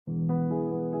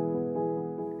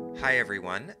Hi,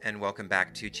 everyone, and welcome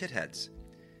back to Chitheads.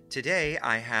 Today,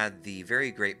 I had the very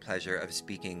great pleasure of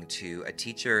speaking to a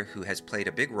teacher who has played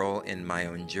a big role in my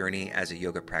own journey as a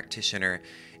yoga practitioner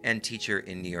and teacher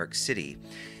in New York City.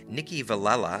 Nikki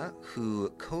Villella, who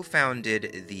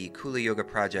co-founded the Kula Yoga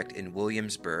Project in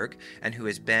Williamsburg and who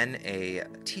has been a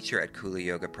teacher at Kula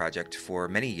Yoga Project for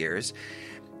many years,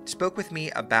 spoke with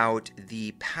me about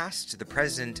the past, the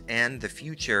present, and the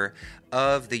future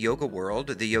of the yoga world,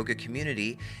 the yoga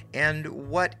community, and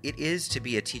what it is to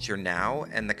be a teacher now,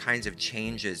 and the kinds of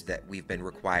changes that we've been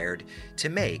required to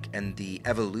make, and the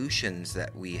evolutions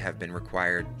that we have been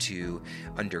required to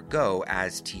undergo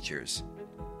as teachers.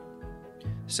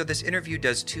 So this interview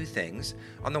does two things.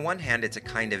 On the one hand, it's a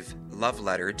kind of love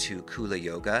letter to Kula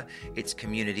Yoga, its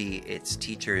community, its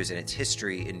teachers, and its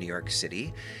history in New York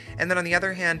City. And then on the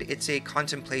other hand, it's a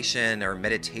contemplation or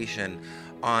meditation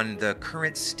on the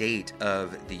current state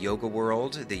of the yoga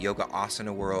world, the yoga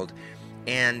asana world,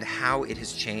 and how it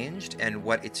has changed and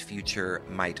what its future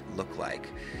might look like.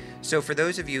 So for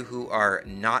those of you who are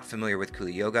not familiar with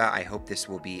Kula Yoga, I hope this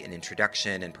will be an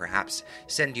introduction and perhaps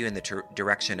send you in the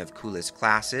direction of Kula's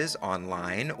classes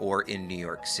online or in New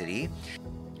York City,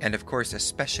 and of course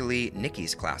especially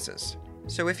Nikki's classes.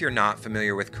 So if you're not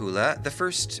familiar with Kula, the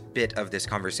first bit of this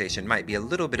conversation might be a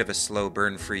little bit of a slow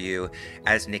burn for you,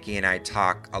 as Nikki and I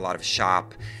talk a lot of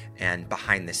shop and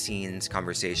behind the scenes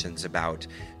conversations about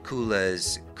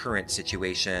Kula's current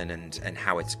situation and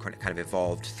how it's kind of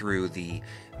evolved through the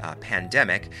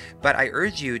pandemic. But I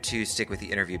urge you to stick with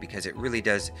the interview because it really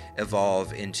does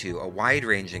evolve into a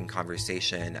wide-ranging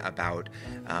conversation about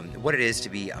what it is to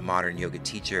be a modern yoga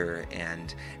teacher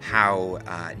and how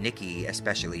Nikki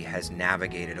especially has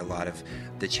navigated a lot of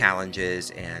the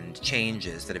challenges and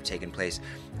changes that have taken place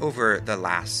over the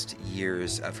last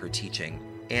years of her teaching.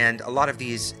 And a lot of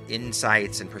these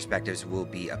insights and perspectives will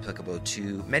be applicable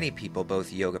to many people,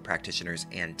 both yoga practitioners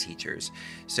and teachers.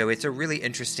 So it's a really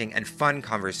interesting and fun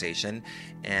conversation,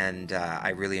 and I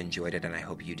really enjoyed it, and I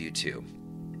hope you do too.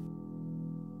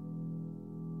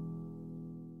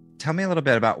 Tell me a little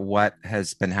bit about what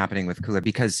has been happening with Kula,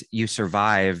 because you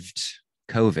survived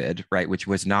COVID, right, which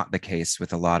was not the case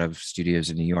with a lot of studios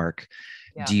in New York.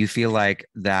 Yeah. Do you feel like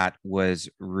that was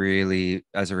really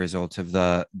as a result of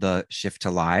the shift to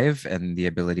live and the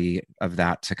ability of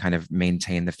that to kind of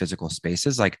maintain the physical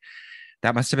spaces? Like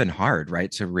that must have been hard, right?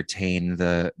 To retain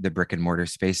the brick and mortar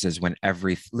spaces when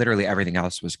literally everything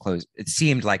else was closed. It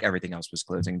seemed like everything else was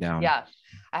closing down. Yeah.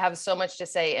 I have so much to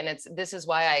say. And this is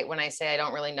why when I say I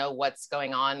don't really know what's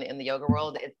going on in the yoga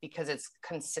world, it's because it's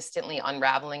consistently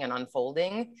unraveling and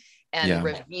unfolding and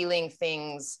revealing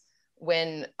things.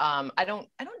 When I don't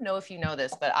know if you know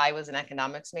this, but I was an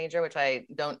economics major, which I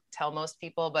don't tell most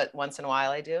people, but once in a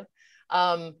while I do.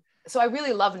 So I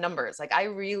really love numbers. Like I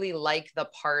really like the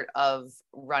part of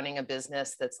running a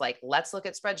business that's like, let's look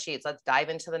at spreadsheets, let's dive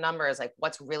into the numbers, like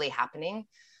what's really happening.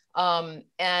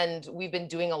 And we've been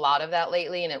doing a lot of that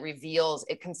lately, and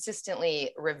it consistently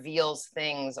reveals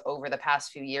things over the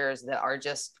past few years that are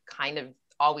just kind of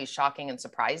always shocking and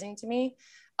surprising to me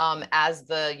as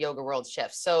the yoga world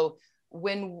shifts. So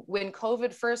when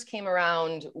COVID first came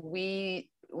around, we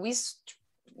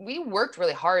worked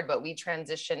really hard, but we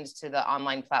transitioned to the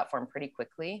online platform pretty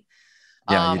quickly.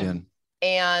 Yeah, you did.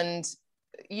 And,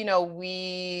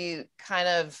 we kind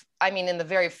of, in the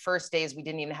very first days, we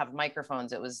didn't even have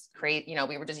microphones. It was great.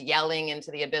 We were just yelling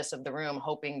into the abyss of the room,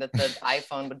 hoping that the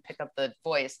iPhone would pick up the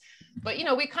voice. But,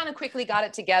 we kind of quickly got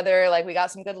it together. Like we got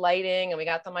some good lighting and we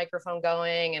got the microphone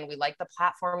going and we liked the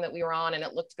platform that we were on and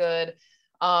it looked good.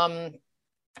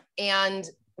 And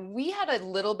we had a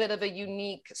little bit of a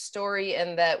unique story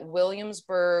in that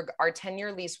Williamsburg, our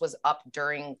 10-year lease was up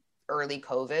during early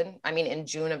COVID. In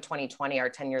June of 2020, our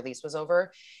 10-year lease was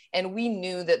over. And we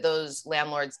knew that those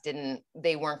landlords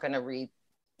they weren't going to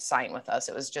re-sign with us.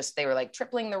 It was just, they were like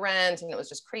tripling the rent and it was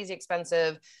just crazy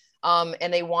expensive.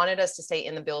 And they wanted us to stay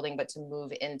in the building, but to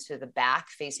move into the back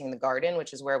facing the garden,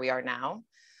 which is where we are now.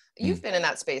 You've been in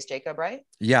that space, Jacob, right?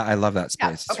 Yeah, I love that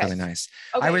space. Yeah, It's really nice.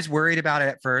 Okay. I was worried about it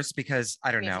at first because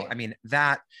I don't know.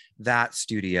 That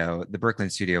studio, the Brooklyn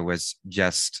studio was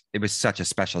such a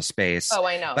special space. Oh,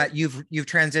 I know. But you've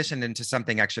transitioned into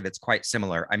something actually that's quite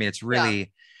similar. It's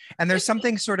really, and there's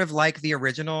something sort of like the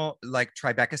original, like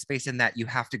Tribeca space in that you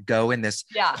have to go in this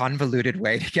convoluted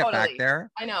way to get back there.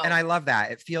 I know. And I love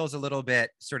that. It feels a little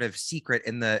bit sort of secret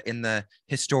in the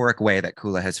historic way that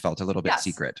Kula has felt a little bit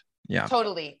secret. Yeah,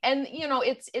 totally. And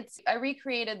I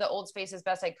recreated the old space as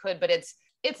best I could, but it's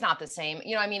not the same.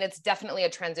 It's definitely a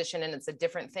transition and it's a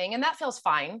different thing, and that feels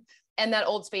fine. And that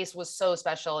old space was so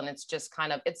special, and it's just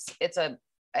kind of it's a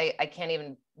I can't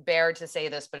even bear to say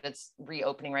this, but it's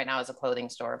reopening right now as a clothing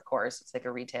store. Of course, it's like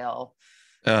a retail.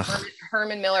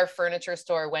 Herman Miller furniture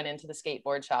store went into the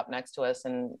skateboard shop next to us,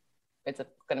 and it's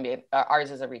going to be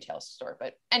ours is a retail store.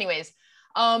 But anyways,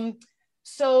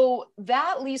 so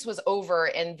that lease was over,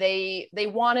 and they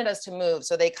wanted us to move.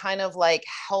 So they kind of like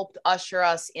helped usher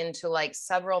us into like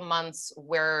several months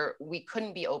where we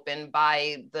couldn't be open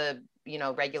by the, you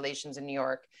know, regulations in New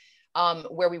York,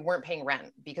 where we weren't paying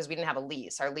rent because we didn't have a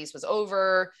lease. Our lease was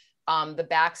over. The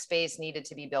back space needed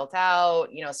to be built out,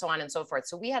 you know, so on and so forth.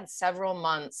 So we had several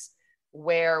months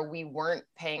where we weren't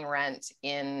paying rent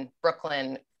in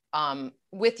Brooklyn,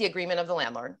 with the agreement of the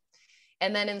landlord.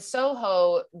 And then in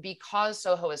Soho, because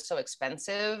Soho is so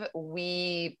expensive,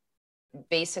 we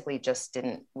basically just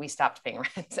we stopped paying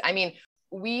rent. I mean,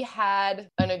 we had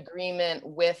an agreement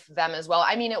with them as well.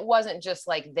 I mean, it wasn't just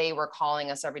like they were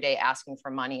calling us every day asking for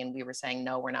money and we were saying,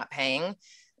 no, we're not paying.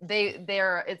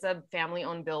 It's a family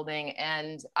owned building.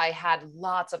 And I had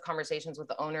lots of conversations with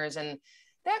the owners, and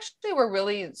they actually were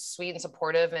really sweet and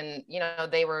supportive. And, you know,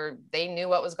 they knew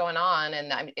what was going on.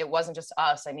 And I mean, it wasn't just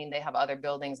us. I mean, they have other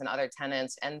buildings and other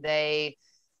tenants, and they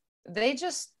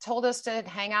just told us to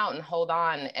hang out and hold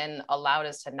on and allowed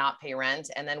us to not pay rent.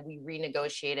 And then we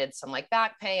renegotiated some like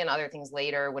back pay and other things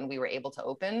later when we were able to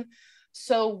open.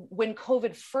 So when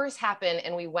COVID first happened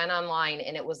and we went online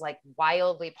and it was like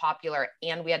wildly popular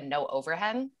and we had no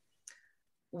overhead,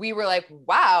 we were like,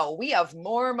 wow, we have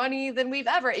more money than we've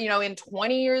ever, you know, in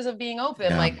 20 years of being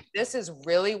open. Like, this is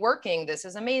really working. This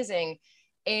is amazing.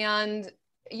 And,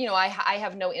 you know, I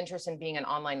have no interest in being an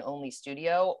online only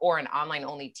studio or an online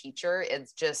only teacher.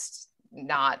 It's just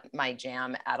not my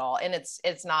jam at all. And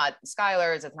it's not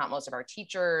Skylar's, it's not most of our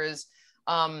teachers.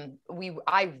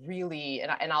 I really,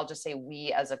 and I'll just say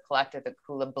we as a collective at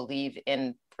Kula believe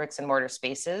in bricks and mortar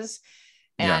spaces.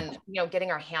 And, you know, getting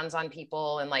our hands on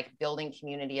people and like building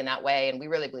community in that way. And we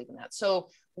really believe in that. So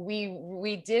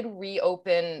we did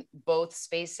reopen both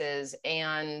spaces.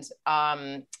 And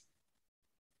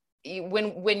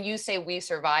when you say we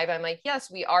survive, I'm like,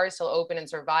 yes, we are still open and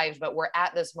survived, but we're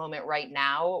at this moment right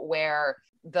now where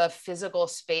the physical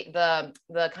space, the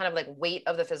kind of like weight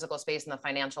of the physical space and the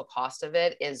financial cost of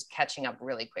it is catching up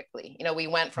really quickly. You know, we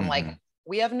went from like,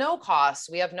 we have no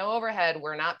costs, we have no overhead,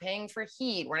 we're not paying for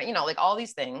heat, we're not, you know, like all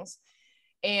these things,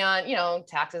 and, you know,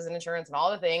 taxes and insurance and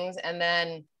all the things. And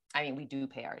then, I mean, we do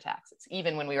pay our taxes,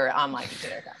 even when we were online, we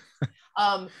paid our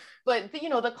taxes. But you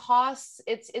know, the costs,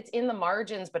 it's in the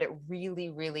margins, but it really,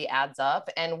 really adds up.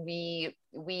 And we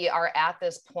are at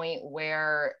this point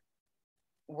where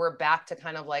we're back to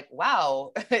kind of like,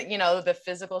 wow, you know, the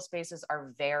physical spaces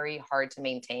are very hard to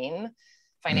maintain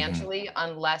financially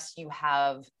unless you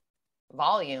have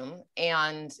volume.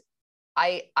 And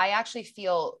I actually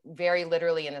feel very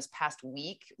literally in this past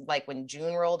week, like when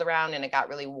June rolled around and it got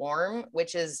really warm,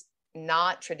 which is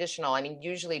not traditional. I mean,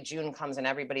 usually June comes and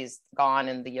everybody's gone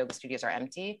and the yoga studios are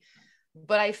empty,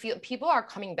 but I feel people are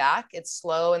coming back. It's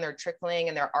slow and they're trickling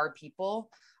and there are people.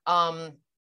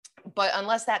 But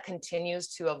unless that continues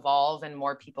to evolve and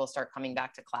more people start coming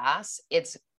back to class,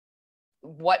 it's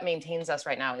what maintains us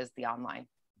right now is the online,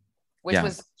 which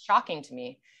was shocking to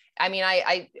me. I mean,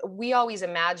 we always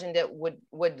imagined it would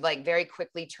like very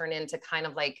quickly turn into kind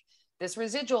of like this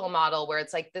residual model where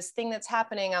it's like this thing that's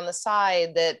happening on the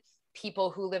side that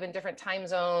people who live in different time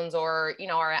zones or, you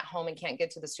know, are at home and can't get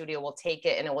to the studio will take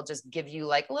it and it will just give you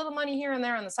like a little money here and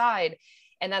there on the side.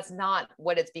 And that's not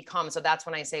what it's become. So that's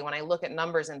when I say, when I look at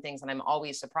numbers and things and I'm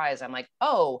always surprised, I'm like,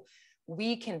 oh,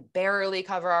 we can barely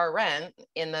cover our rent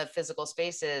in the physical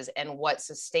spaces. And what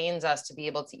sustains us to be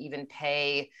able to even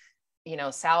pay, you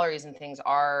know, salaries and things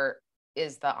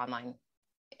is the online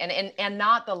and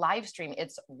not the live stream.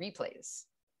 It's replays.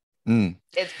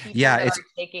 It's people that are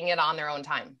taking it on their own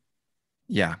time.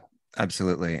 Yeah,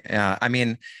 absolutely. I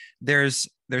mean, there's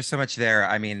so much there.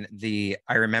 I mean,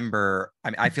 I remember,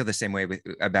 I feel the same way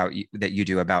that you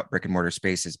do about brick and mortar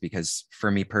spaces, because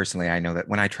for me personally, I know that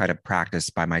when I try to practice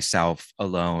by myself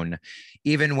alone,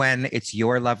 even when it's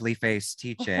your lovely face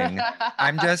teaching,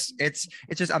 I'm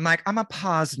like, I'm a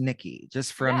pause Nikki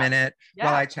just for a minute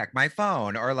while I check my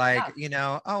phone or like, you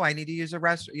know, oh, I need to use a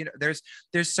restroom. You know,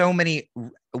 there's so many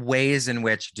ways in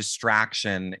which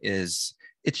distraction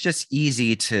it's just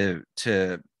easy to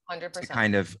 100%. To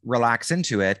kind of relax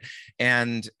into it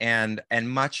and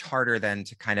much harder than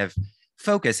to kind of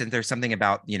focus. And there's something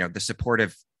about, you know, the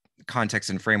supportive context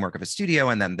and framework of a studio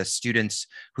and then the students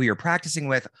who you're practicing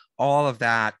with, all of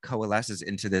that coalesces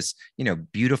into this, you know,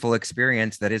 beautiful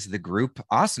experience that is the group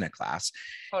asana class.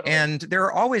 Totally. And there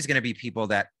are always going to be people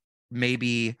that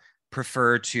maybe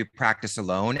prefer to practice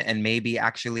alone and maybe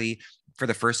actually for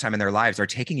the first time in their lives are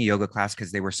taking a yoga class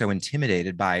because they were so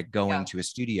intimidated by going Yeah. to a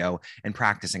studio and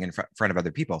practicing in front of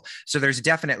other people. So there's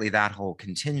definitely that whole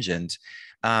contingent.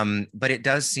 But it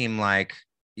does seem like,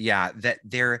 yeah, that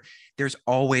there's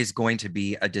always going to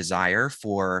be a desire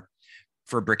for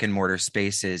brick and mortar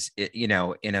spaces, you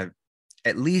know, in a,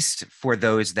 at least for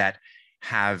those that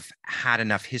have had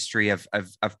enough history of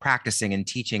practicing and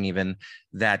teaching, even,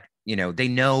 that, you know, they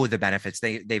know the benefits,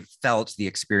 they've felt the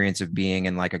experience of being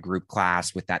in like a group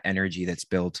class with that energy that's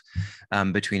built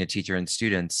between a teacher and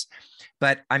students.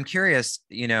 But I'm curious,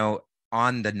 you know,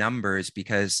 on the numbers,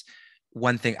 because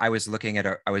one thing I was looking at,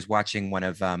 I was watching one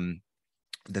of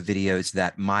the videos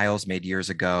that Miles made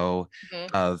years ago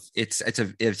Mhm. of, it's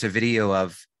a video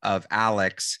of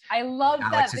Alex. I love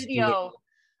Alex that is doing, video.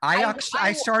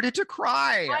 I started to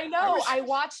cry. I know. I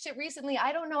watched it recently.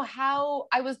 I don't know how.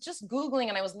 I was just Googling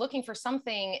and I was looking for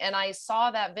something and I saw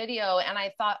that video and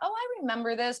I thought, oh, I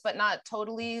remember this, but not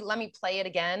totally. Let me play it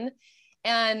again.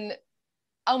 And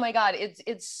oh my God,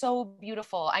 it's so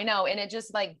beautiful. I know. And it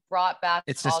just like brought back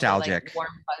It's all the like nostalgic. warm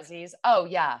fuzzies. Oh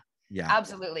yeah, Yeah.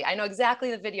 absolutely. I know exactly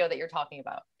the video that you're talking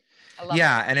about. I love it.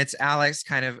 Yeah. And it's Alex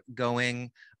kind of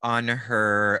going on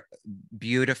her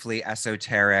beautifully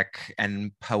esoteric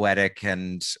and poetic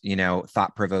and, you know,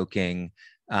 thought-provoking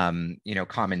you know,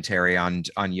 commentary on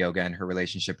yoga and her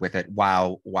relationship with it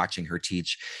while watching her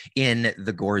teach in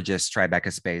the gorgeous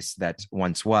Tribeca space that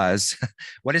once was.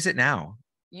 What is it now?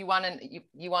 You want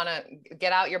to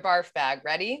get out your barf bag.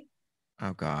 Ready?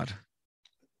 Oh God.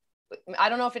 I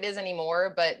don't know if it is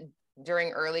anymore, but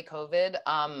during early COVID,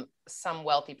 some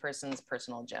wealthy person's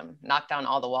personal gym knocked down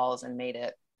all the walls and made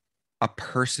it. A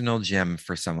personal gym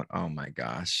for someone. Oh my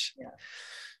gosh. Yeah,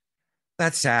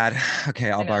 That's sad. Okay,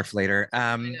 I I'll know. barf later.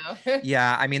 I know.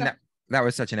 Yeah, I mean that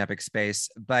was such an epic space.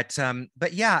 But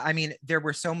yeah, I mean there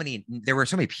were so many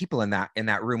people in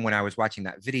that room when I was watching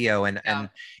that video, Yeah,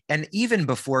 and even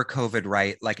before COVID,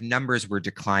 right? Like numbers were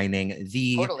declining.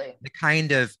 totally. The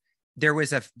kind of, there was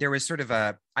sort of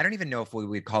a, I don't even know if we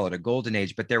would call it a golden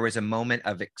age, but there was a moment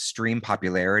of extreme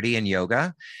popularity in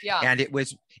yoga. Yeah, And it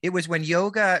was when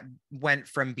yoga went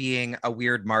from being a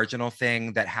weird marginal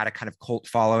thing that had a kind of cult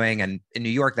following, and in New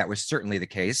York that was certainly the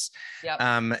case. yep,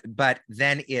 But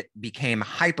then it became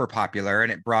hyper popular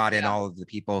and it brought in yeah. all of the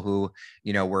people who,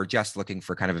 you know, were just looking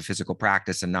for kind of a physical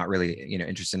practice and not really, you know,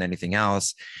 interested in anything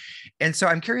else. And so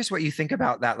I'm curious what you think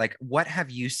about that. Like, what have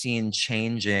you seen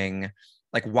changing?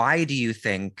 Like, why do you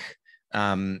think,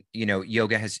 you know,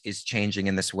 yoga is changing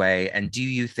in this way? And do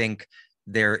you think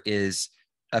there is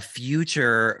a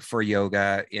future for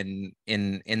yoga in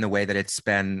the way that it's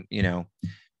been, you know,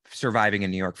 surviving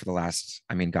in New York for the last,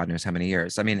 I mean, God knows how many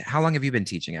years. I mean, how long have you been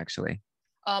teaching actually?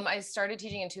 I started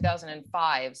teaching in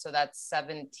 2005, so that's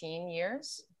 17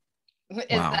 years.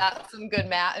 Is Wow. that some good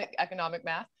math, economic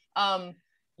math? Well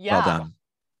Yeah, done.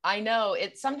 I know.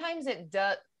 Sometimes it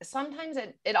does. Sometimes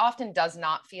it often does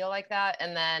not feel like that.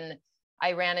 And then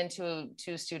I ran into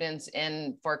two students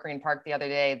in Fort Greene Park the other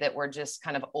day that were just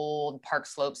kind of old Park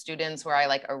Slope students where I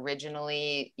like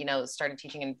originally, you know, started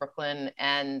teaching in Brooklyn.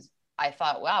 And I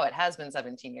thought, wow, it has been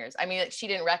 17 years. I mean, she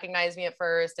didn't recognize me at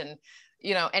first. And,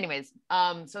 you know, anyways,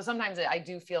 so sometimes I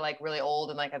do feel like really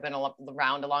old and like I've been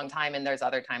around a long time. And there's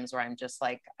other times where I'm just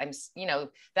like, you know,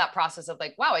 that process of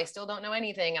like, wow, I still don't know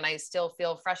anything and I still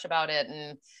feel fresh about it.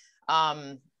 And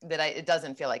it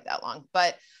doesn't feel like that long.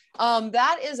 But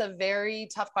that is a very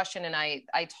tough question. And I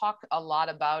talk a lot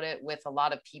about it with a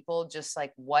lot of people, just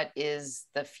like, what is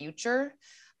the future?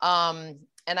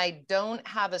 And I don't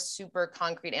have a super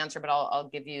concrete answer, but I'll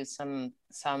give you some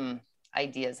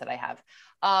ideas that I have.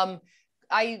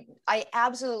 I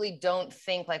absolutely don't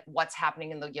think like what's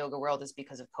happening in the yoga world is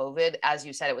because of COVID. As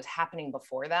you said, it was happening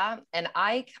before that. And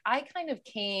I kind of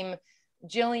came,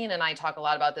 Jillian and I talk a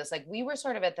lot about this. Like we were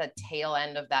sort of at the tail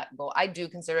end of that goal. I do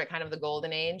consider it kind of the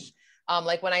golden age.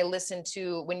 Like when I listened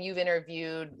to, when you've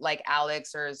interviewed like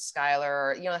Alex or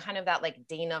Skylar, or, you know, kind of that like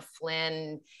Dana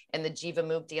Flynn and the Jiva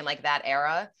Mukti and like that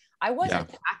era, I Yeah. wasn't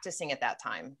practicing at that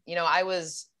time. You know, I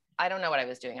don't know what I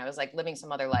was doing. I was like living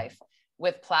some other life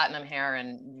with platinum hair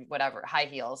and whatever, high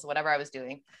heels, whatever I was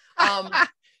doing.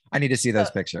 I need to see So,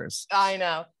 those pictures. I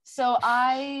know. So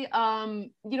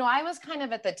you know, I was kind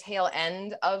of at the tail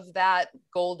end of that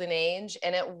golden age.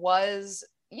 And it was,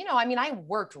 you know, I mean, I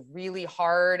worked really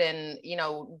hard and, you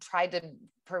know, tried to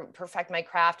perfect my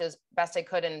craft as best I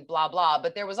could and blah, blah.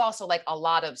 But there was also like a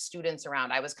lot of students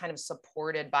around. I was kind of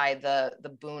supported by the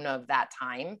boon of that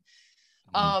time.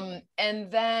 Mhm. And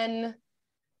then,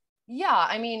 yeah,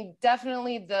 I mean,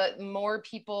 definitely the more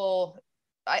people,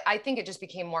 I think it just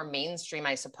became more mainstream,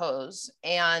 I suppose.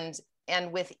 And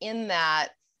within that,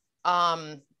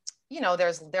 um,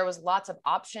 there was lots of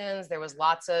options. There was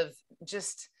lots of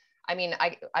just, I mean,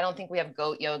 I don't think we have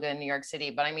goat yoga in New York City,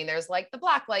 but I mean, there's like the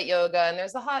black light yoga and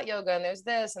there's the hot yoga and there's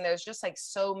this, and there's just like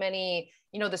so many,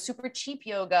 the super cheap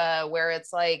yoga where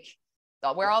it's like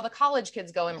where all the college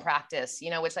kids go and practice,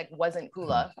 which like wasn't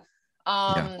Kula.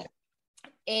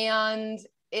 And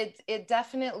it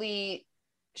definitely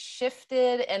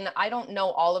shifted. And I don't know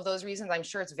all of those reasons. I'm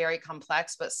sure it's very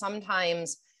complex, but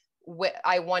sometimes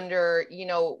I wonder,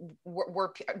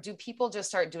 do people just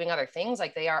start doing other things?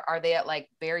 Like are they at like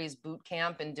Barry's boot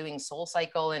camp and doing Soul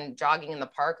Cycle and jogging in the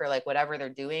park or like whatever they're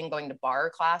doing, going to bar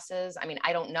classes? I mean,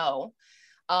 I don't know.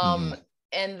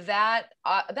 And that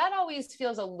always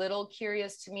feels a little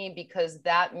curious to me, because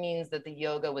that means that the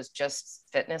yoga was just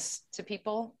fitness to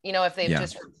people, if they've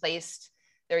just replaced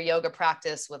their yoga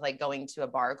practice with like going to a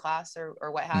bar class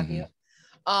or what have you.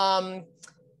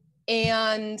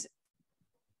 And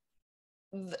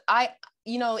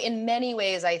in many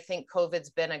ways, I think COVID's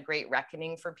been a great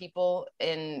reckoning for people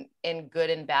in good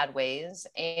and bad ways.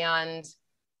 And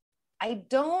I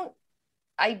don't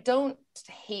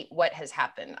hate what has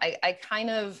happened. I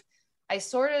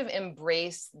sort of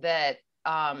embrace that.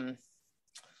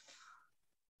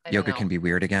 Yoga can be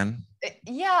weird again.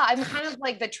 Yeah. I'm kind of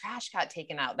like the trash got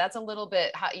taken out. That's a little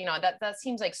bit, that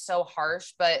seems like so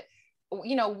harsh, but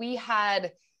we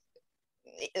had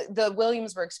the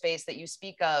Williamsburg space that you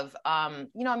speak of, I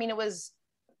mean,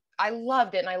 I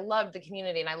loved it, and I loved the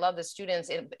community, and I loved the students,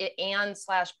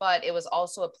 but it was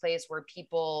also a place where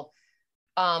people,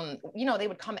 they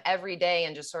would come every day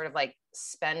and just sort of like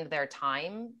spend their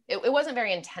time. It wasn't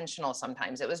very intentional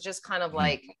sometimes. It was just kind of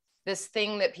like this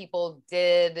thing that people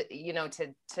did,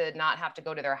 to not have to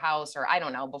go to their house, or I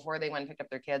don't know, before they went and picked up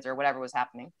their kids or whatever was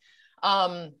happening.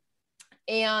 And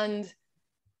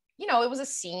it was a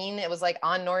scene. It was like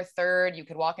on North 3rd. You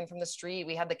could walk in from the street.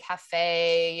 We had the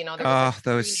cafe, there was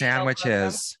those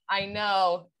sandwiches. I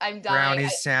know. I'm dying. Brownie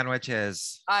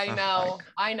sandwiches. I know.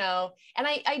 And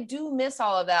I do miss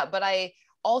all of that, but I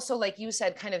also, like you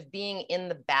said, kind of being in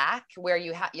the back where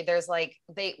there's like,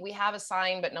 we have a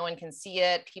sign, but no one can see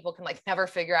it. People can like never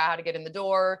figure out how to get in the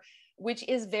door, which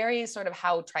is very sort of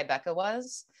how Tribeca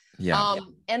was. Yeah.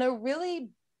 And a really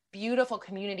beautiful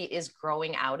community is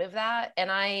growing out of that. And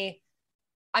I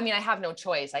mean, I have no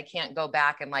choice. I can't go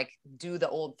back and like do the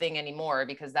old thing anymore,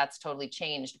 because that's totally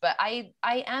changed. But I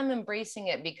am embracing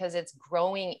it because it's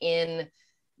growing in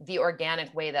the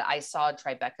organic way that I saw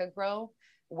Tribeca grow,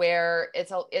 where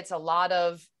it's a lot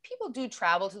of people do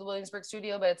travel to the Williamsburg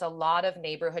studio, but it's a lot of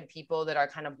neighborhood people that are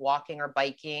kind of walking or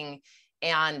biking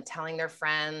and telling their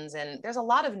friends. And there's a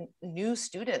lot of new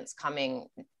students coming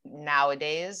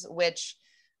nowadays, which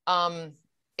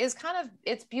is kind of,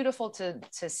 it's beautiful to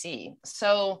see.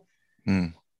 So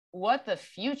what the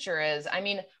future is, I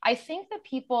mean, I think that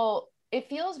it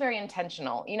feels very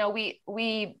intentional.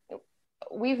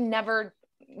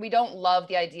 We don't love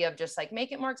the idea of just like,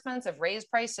 make it more expensive, raise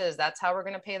prices. That's how we're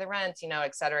going to pay the rent,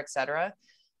 et cetera, et cetera.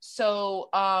 So,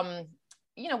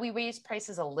 we raised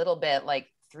prices a little bit, like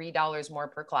 $3 more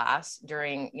per class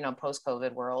during,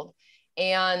 post-COVID world.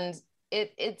 And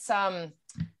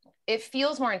it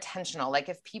feels more intentional. Like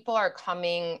if people are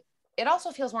coming, it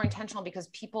also feels more intentional because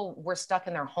people were stuck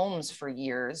in their homes for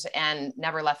years and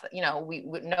never left,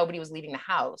 nobody was leaving the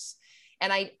house.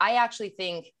 And I actually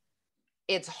think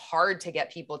it's hard to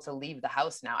get people to leave the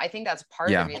house now. I think that's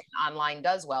part of the reason online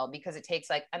does well, because it takes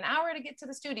like an hour to get to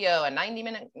the studio, a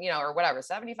 90-minute, or whatever,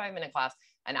 75-minute class,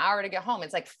 an hour to get home.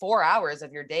 It's like 4 hours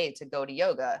of your day to go to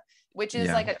yoga, which is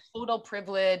like a total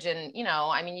privilege. And,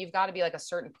 I mean, you've got to be like a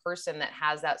certain person that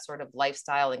has that sort of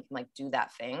lifestyle and can like do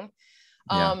that thing.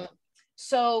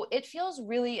 So it feels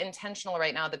really intentional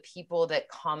right now, the people that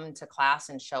come to class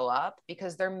and show up,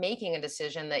 because they're making a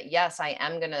decision that, yes, I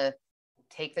am going to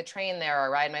take the train there or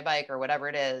ride my bike or whatever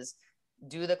it is,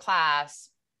 do the class.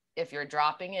 If you're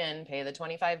dropping in, pay the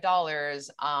 $25,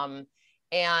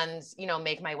 and,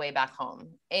 make my way back home.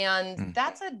 And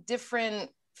that's a different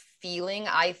feeling,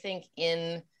 I think,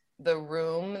 in the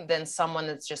room than someone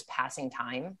that's just passing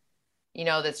time,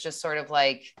 that's just sort of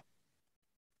like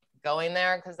going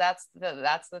there because that's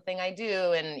the thing I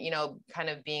do. And, kind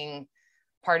of being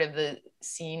part of the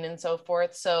scene and so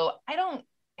forth. So I don't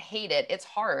hate it. It's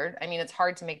hard. I mean, it's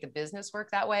hard to make the business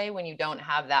work that way when you don't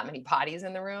have that many bodies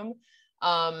in the room.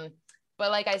 But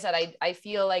like I said, I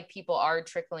feel like people are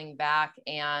trickling back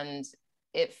and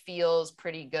it feels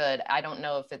pretty good. I don't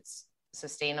know if it's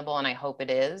sustainable, and I hope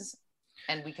it is.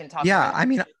 And we can talk. Yeah. I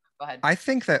mean, go ahead. I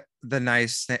think that the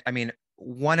nice thing, I mean,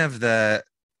 one of the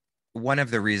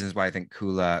reasons why I think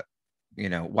Kula,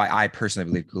 why I personally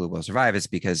believe Kula will survive is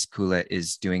because Kula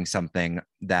is doing something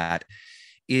that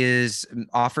is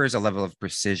offers a level of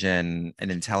precision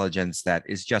and intelligence that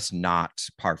is just not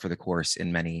par for the course in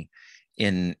many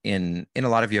in a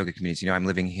lot of yoga communities. I'm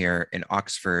living here in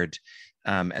Oxford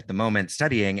at the moment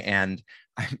studying, and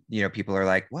people are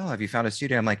like, well, have you found a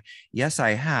studio? I'm like, yes,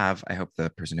 I have. I hope the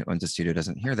person who owns the studio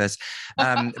doesn't hear this.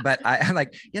 But I'm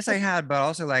like, yes, I had, but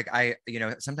also like,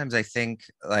 sometimes I think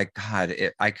like, God,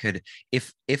 I could,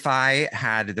 if I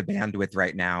had the bandwidth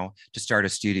right now to start a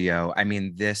studio, I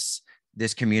mean, this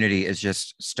community is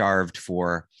just starved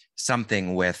for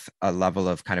something with a level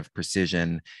of kind of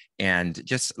precision and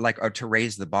just like to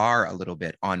raise the bar a little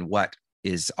bit on what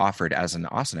is offered as an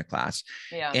asana class.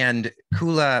 Yeah. And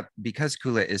Kula, because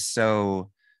Kula is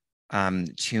so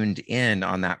tuned in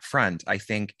on that front, I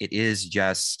think it is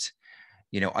just,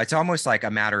 it's almost like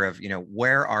a matter of,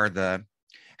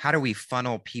 how do we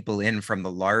funnel people in from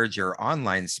the larger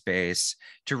online space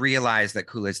to realize that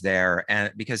Kula is there?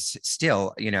 And because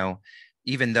still,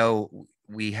 even though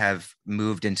we have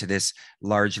moved into this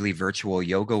largely virtual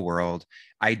yoga world,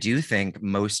 I do think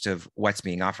most of what's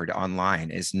being offered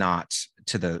online is not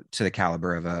to the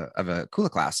caliber of a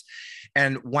Kula class.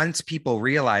 And once people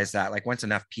realize that, like once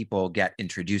enough people get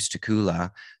introduced to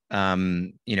Kula,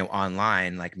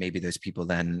 online, like maybe those people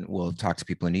then will talk to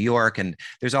people in New York, and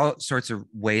there's all sorts of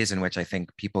ways in which I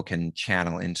think people can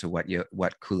channel into what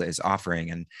Kula is offering.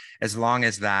 And as long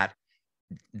as that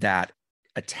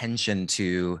attention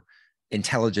to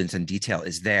intelligence and detail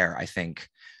is there, I think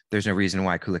there's no reason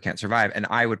why Kula can't survive. And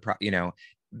I would,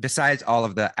 besides all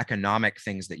of the economic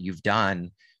things that you've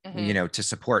done, to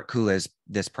support Kula's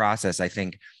this process, I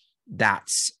think that,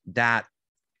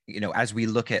 as we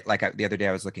look at, like the other day,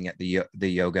 I was looking at the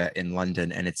yoga in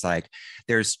London, and it's like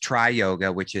there's Tri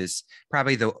Yoga, which is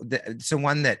probably the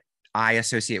one that I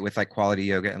associate with like quality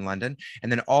yoga in London,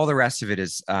 and then all the rest of it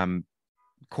is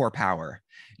core power.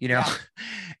 Yeah.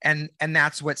 and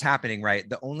that's what's happening, right?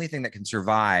 The only thing that can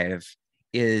survive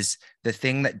is the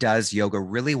thing that does yoga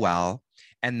really well,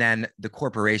 and then the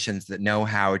corporations that know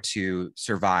how to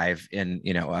survive in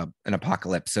an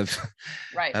apocalypse of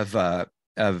right.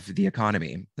 of the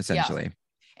economy, essentially. Yeah.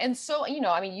 And so,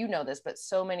 I mean, this, but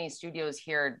so many studios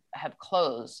here have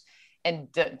closed and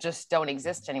just don't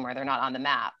exist anymore. They're not on the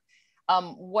map.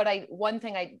 One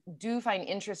thing I do find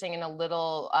interesting and a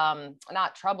little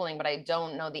not troubling, but I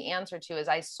don't know the answer to, is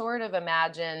I sort of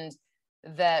imagined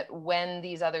that when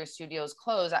these other studios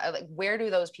close, where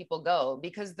do those people go?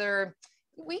 Because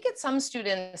we get some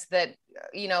students that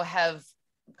have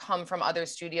come from other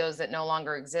studios that no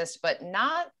longer exist, but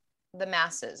not the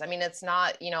masses. I mean, it's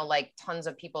not like tons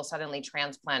of people suddenly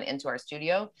transplant into our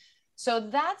studio. So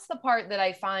that's the part that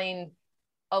I find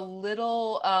a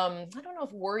little, I don't know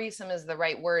if worrisome is the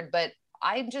right word, but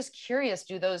I'm just curious,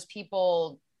 do those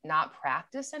people not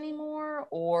practice anymore?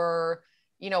 Or,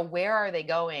 where are they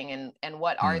going and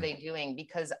what are they doing?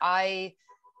 Because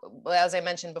as I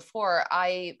mentioned before,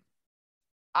 I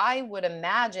would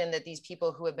imagine that these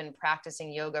people who have been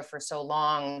practicing yoga for so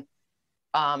long,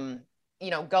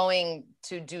 going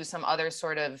to do some other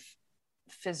sort of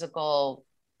physical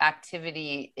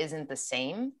activity isn't the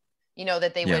same,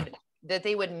 that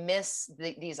they would miss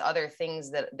these other things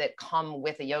that come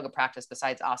with a yoga practice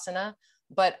besides asana.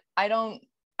 But I don't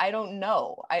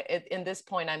know. In this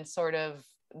point, I'm sort of,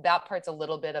 that part's a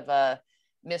little bit of a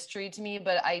mystery to me,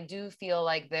 but I do feel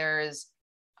like there's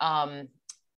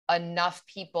enough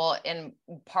people. And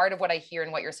part of what I hear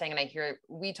and what you're saying, and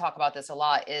we talk about this a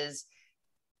lot, is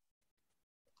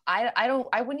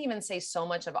I wouldn't even say so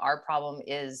much of our problem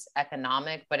is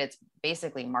economic, but it's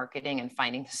basically marketing and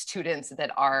finding the students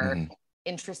that are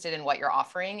interested in what you're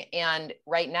offering. And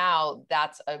right now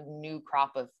that's a new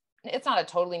crop of, it's not a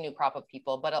totally new crop of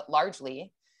people, but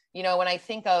largely, when I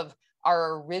think of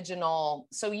our original,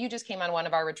 so you just came on one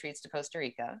of our retreats to Costa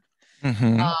Rica.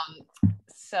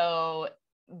 So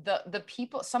the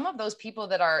people, some of those people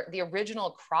that are the original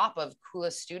crop of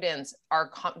Kula students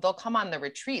they'll come on the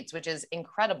retreats, which is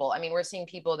incredible. I mean, we're seeing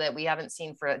people that we haven't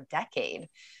seen for a decade,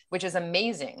 which is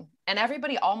amazing. And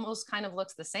everybody almost kind of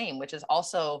looks the same, which is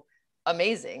also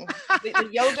amazing. The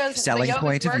yoga's selling the yoga's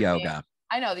point working. of yoga.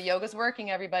 I know the yoga's working,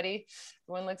 everybody.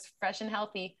 Everyone looks fresh and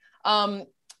healthy.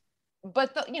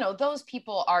 But those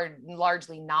people are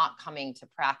largely not coming to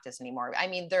practice anymore. I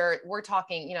mean, we're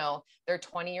talking, they're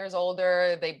 20 years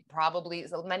older. They probably,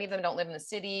 many of them don't live in the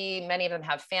city. Many of them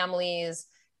have families,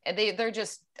 and they're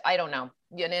just, I don't know,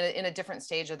 in a different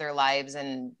stage of their lives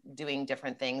and doing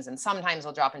different things. And sometimes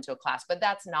they'll drop into a class, but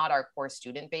that's not our core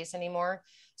student base anymore.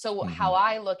 So how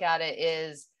I look at it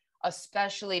is,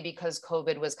 especially because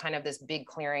COVID was kind of this big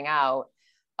clearing out,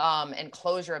 and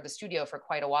closure of the studio for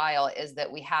quite a while, is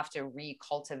that we have to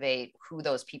recultivate who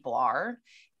those people are.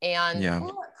 And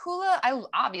Kula,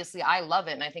 I love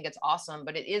it and I think it's awesome,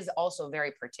 but it is also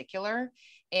very particular.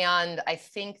 And I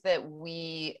think that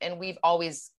we've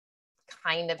always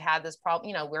kind of had this problem,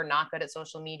 you know, we're not good at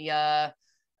social media.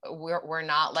 We're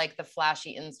not like the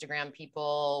flashy Instagram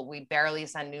people. We barely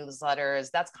send newsletters.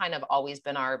 That's kind of always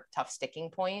been our tough sticking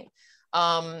point.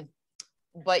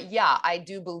 But yeah, I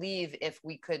do believe if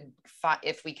we can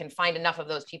find enough of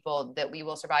those people, that we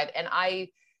will survive. And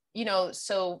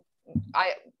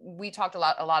we talked a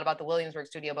lot about the Williamsburg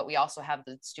studio, but we also have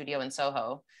the studio in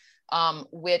Soho,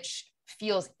 which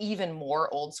feels even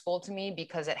more old school to me,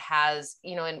 because it has,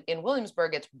 you know, in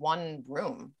Williamsburg, it's one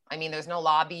room. I mean, there's no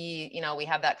lobby, you know, we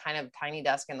have that kind of tiny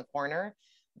desk in the corner,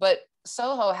 but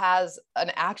Soho has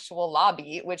an actual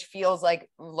lobby, which feels like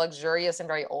luxurious and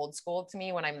very old school to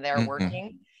me when I'm there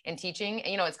working and teaching.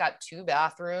 You know, it's got 2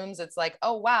 bathrooms. It's like,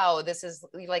 oh, wow, this is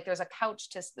like, there's a couch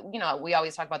to, you know, we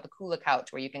always talk about the Kula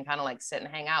couch where you can kind of like sit and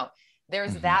hang out.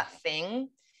 There's that thing.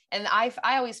 And I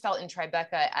always felt in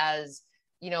Tribeca as,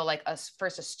 you know, like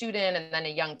first a student and then a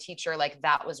young teacher, like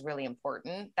that was really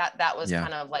important. That was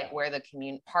kind of like where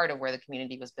part of where the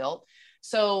community was built.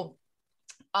 So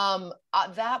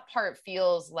that part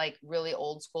feels like really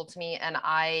old school to me. And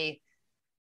I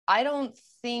don't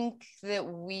think that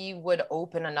we would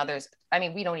open I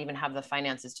mean, we don't even have the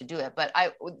finances to do it, but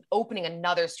opening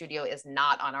another studio is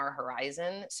not on our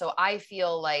horizon. So I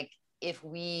feel like if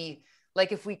we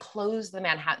close the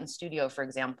Manhattan studio, for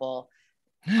example,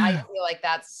 I feel like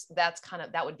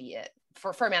that would be it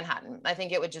for Manhattan. I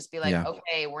think it would just be like,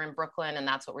 okay, we're in Brooklyn and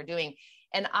that's what we're doing.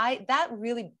 And that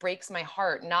really breaks my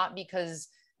heart, not because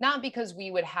we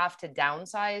would have to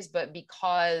downsize, but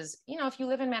because, you know, if you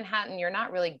live in Manhattan, you're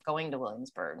not really going to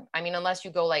Williamsburg. I mean, unless you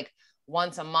go like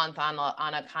once a month on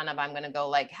a kind of, I'm going to go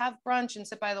like have brunch and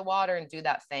sit by the water and do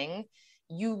that thing,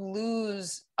 you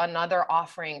lose another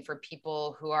offering for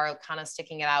people who are kind of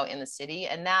sticking it out in the city.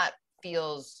 And that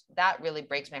really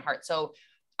breaks my heart. So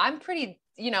I'm pretty,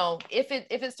 you know, if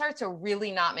it starts to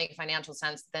really not make financial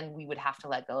sense, then we would have to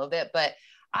let go of it. But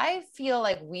I feel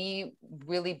like we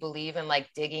really believe in like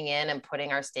digging in and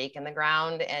putting our stake in the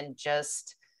ground and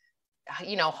just,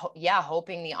 you know,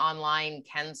 hoping the online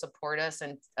can support us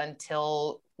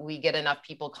until we get enough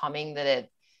people coming that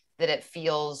it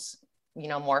feels, you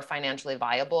know, more financially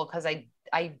viable. Cause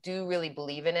I do really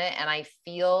believe in it. And I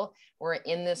feel we're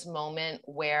in this moment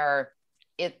where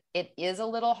it is a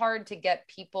little hard to get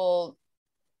people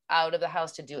out of the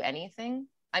house to do anything.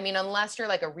 I mean, unless you're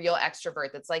like a real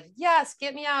extrovert that's like, yes,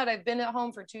 get me out. I've been at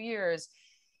home for 2 years.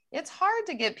 It's hard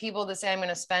to get people to say, I'm going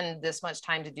to spend this much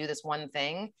time to do this one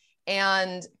thing.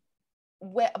 But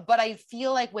I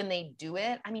feel like when they do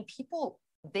it, I mean, people,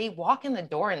 they walk in the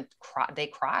door and they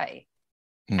cry.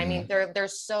 I mean, they're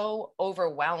so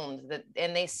overwhelmed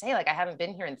and they say like, I haven't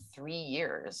been here in 3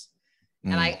 years.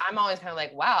 And I'm always kind of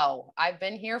like, wow, I've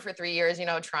been here for 3 years, you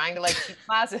know, trying to like teach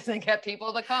classes and get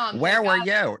people to come. Where were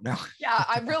you? No. Yeah,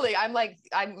 I'm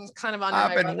kind of under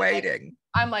I've been waiting.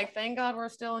 I'm like, thank God we're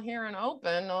still here and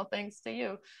open. No, thanks to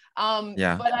you.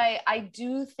 But I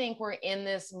do think we're in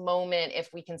this moment,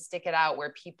 if we can stick it out,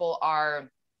 where people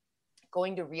are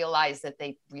going to realize that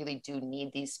they really do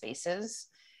need these spaces.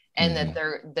 And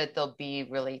that they'll be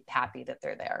really happy that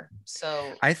they're there.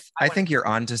 So I think you're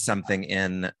onto something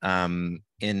in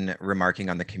remarking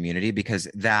on the community, because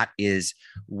that is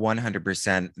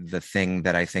 100% the thing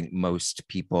that I think most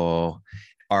people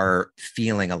are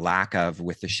feeling a lack of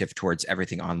with the shift towards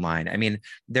everything online. I mean,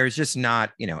 there's just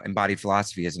not, you know, Embodied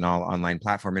Philosophy is an all online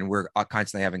platform, and we're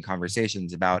constantly having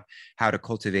conversations about how to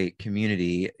cultivate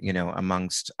community, you know,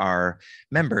 amongst our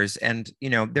members. And, you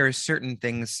know, there are certain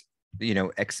things, you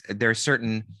know, there are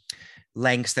certain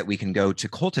lengths that we can go to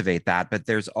cultivate that, but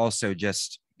there's also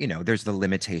just, you know, there's the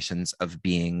limitations of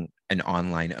being an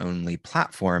online only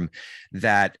platform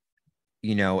that,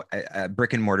 you know, a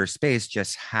brick and mortar space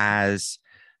just has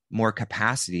more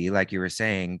capacity, like you were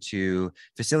saying, to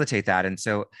facilitate that. And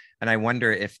I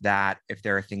wonder if there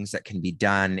are things that can be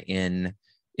done in,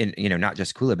 you know, not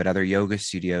just Kula, but other yoga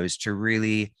studios to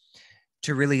really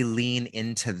lean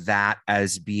into that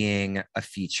as being a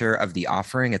feature of the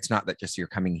offering. It's not that just you're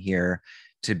coming here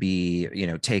to be, you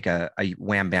know, take a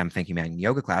wham bam thank you man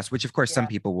yoga class, which of course some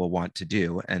people will want to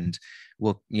do. And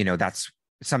will, you know, that's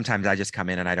sometimes I just come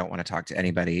in and I don't want to talk to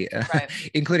anybody,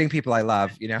 including people I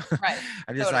love, you know.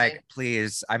 I'm just like,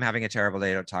 please, I'm having a terrible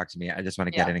day. Don't talk to me. I just want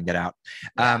to get in and get out.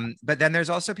 But then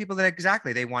there's also people that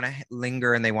they want to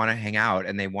linger and they want to hang out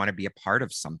and they want to be a part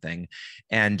of something.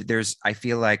 And I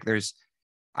feel like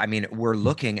we're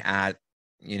looking at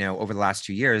over the last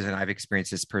 2 years, and I've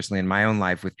experienced this personally in my own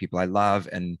life with people I love,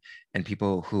 and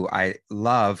people who I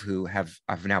love who have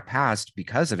now passed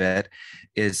because of it,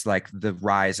 is like the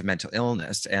rise of mental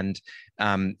illness. And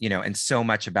and so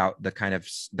much about the kind of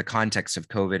the context of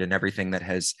COVID and everything that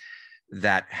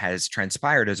has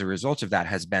transpired as a result of that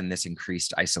has been this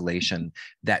increased isolation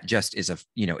that just is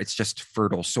it's just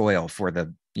fertile soil for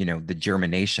the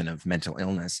germination of mental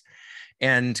illness.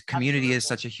 And community is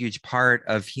Absolutely. such a huge part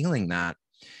of healing that.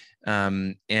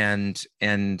 And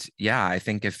yeah, I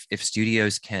think if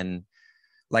studios can,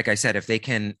 like I said, if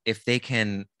they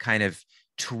can kind of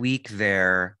tweak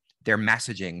their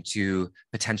messaging to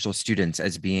potential students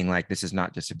as being like, this is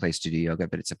not just a place to do yoga,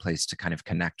 but it's a place to kind of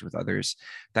connect with others,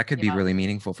 that could be Yeah. really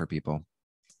meaningful for people.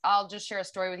 I'll just share a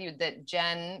story with you that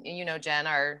Jen, Jen,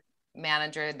 our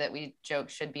manager that we joke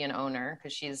should be an owner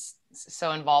because she's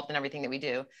so involved in everything that we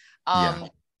do. Yeah.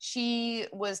 She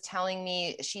was telling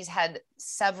me she's had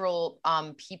several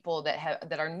people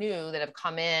that are new that have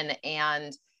come in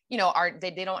and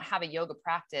they don't have a yoga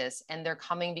practice, and they're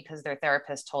coming because their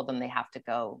therapist told them they have to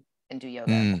go and do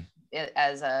yoga Mm.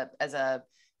 as a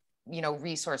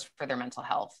resource for their mental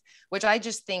health, which I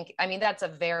just think, I mean, that's a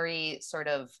very sort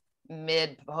of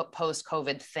mid post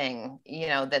COVID thing,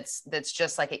 that's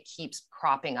just like it keeps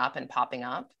cropping up and popping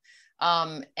up,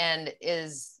 and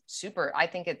is super. I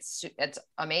think it's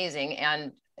amazing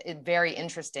and very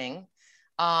interesting.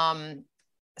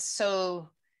 So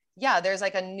yeah, there's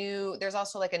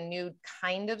also like a new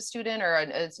kind of student, or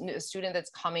a student that's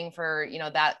coming for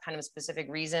that kind of specific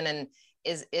reason, and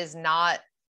is not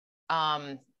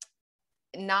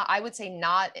I would say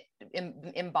not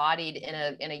embodied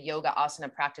in a yoga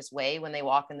asana practice way when they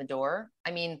walk in the door.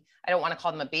 I mean, I don't want to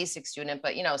call them a basic student,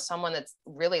 but someone that's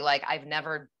really like, I've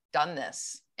never done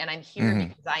this, and I'm here Mm-hmm.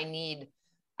 because I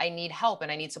need help,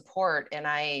 and I need support, and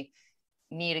I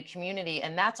need a community.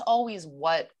 And that's always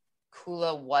what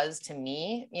Kula was to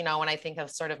me. When I think of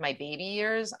sort of my baby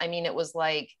years, I mean, it was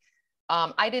like,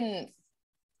 I didn't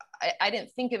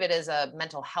think of it as a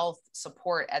mental health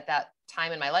support at that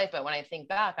time in my life. But when I think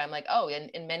back, I'm like, oh,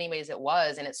 in many ways it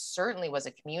was. And it certainly was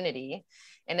a community.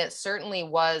 And it certainly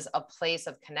was a place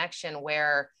of connection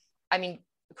where, I mean,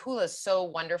 Kula is so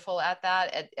wonderful at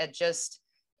that, at just,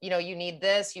 you need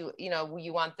this, you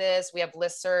want this. We have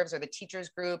listservs or the teachers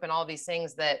group and all these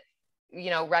things that,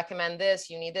 recommend this,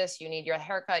 you need your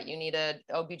haircut, you need a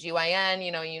OBGYN,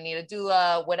 you need a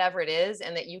doula, whatever it is.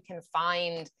 And that you can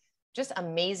find just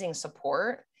amazing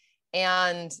support.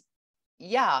 And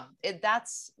yeah,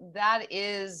 that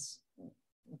is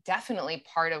definitely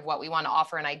part of what we want to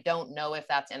offer. And I don't know if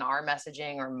that's in our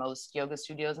messaging or most yoga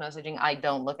studios messaging. I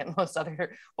don't look at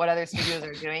what other studios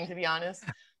are doing, to be honest.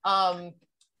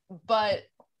 But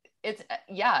it's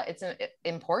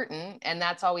important. And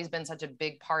that's always been such a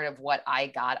big part of what I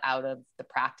got out of the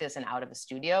practice and out of a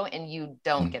studio. And you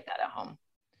don't get that at home.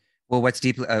 Well,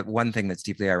 one thing that's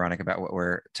deeply ironic about what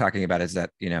we're talking about is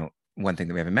that, one thing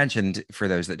that we haven't mentioned for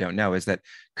those that don't know is that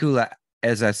Kula,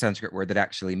 as a Sanskrit word that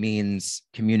actually means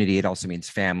community, it also means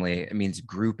family. It means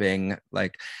grouping.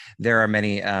 Like, there are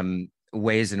many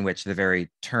ways in which the very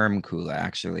term Kula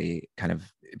actually kind of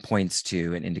points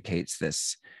to and indicates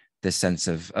this sense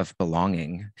of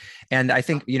belonging. And I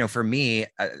think, for me,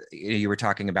 you were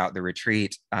talking about the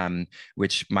retreat,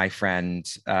 which my friend,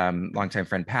 longtime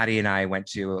friend Patty and I went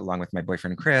to along with my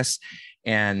boyfriend Chris.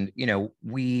 And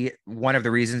one of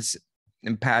the reasons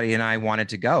Patty and I wanted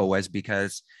to go was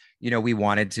because we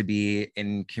wanted to be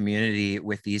in community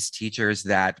with these teachers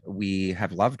that we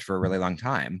have loved for a really long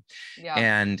time. Yeah.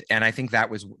 And I think that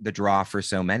was the draw for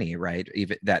so many, right?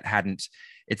 Even that hadn't,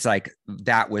 it's like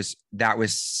there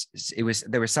was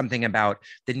something about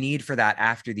the need for that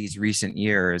after these recent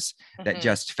years that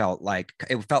just felt like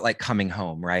coming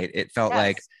home, right? It felt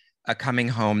like a coming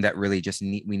home that really just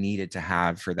we needed to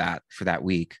have for that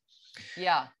week.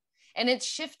 Yeah. And it's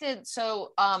shifted.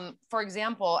 So, for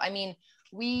example, I mean,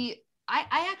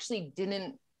 I actually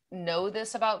didn't know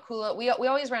this about Kula. We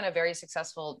always ran a very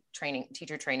successful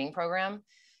teacher training program.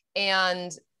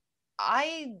 And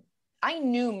I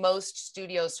knew most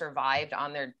studios survived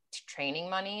on their training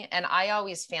money. And I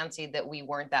always fancied that we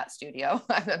weren't that studio.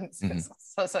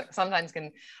 So sometimes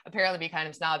can apparently be kind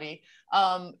of snobby.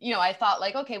 I thought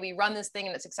like, okay, we run this thing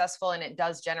and it's successful and it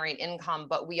does generate income,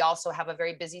 but we also have a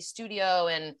very busy studio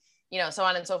and, so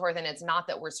on and so forth. And it's not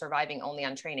that we're surviving only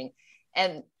on training.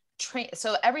 And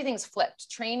so everything's flipped.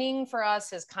 Training for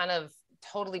us is kind of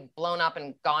totally blown up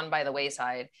and gone by the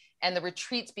wayside. And the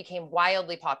retreats became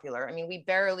wildly popular. I mean, we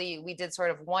did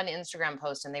sort of one Instagram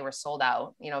post and they were sold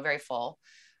out, very full,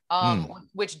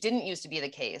 which didn't used to be the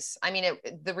case. I mean,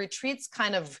 the retreats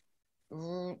kind of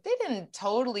they didn't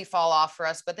totally fall off for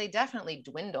us, but they definitely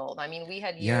dwindled. I mean, we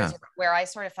had years where I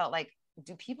sort of felt like,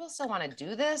 do people still want to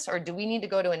do this, or do we need to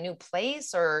go to a new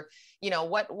place, or,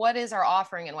 what is our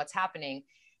offering and what's happening?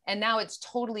 And now it's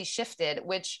totally shifted,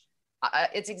 which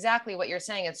it's exactly what you're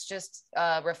saying. It's just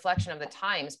a reflection of the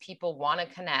times. People want to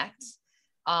connect.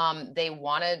 I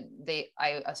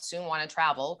assume want to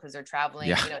travel because they're traveling,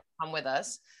 to come with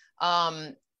us.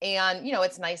 And,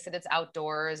 it's nice that it's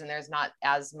outdoors and there's not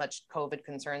as much COVID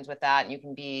concerns with that. And you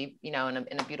can be, in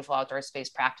a beautiful outdoor space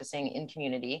practicing in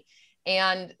community.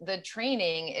 And the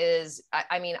training is,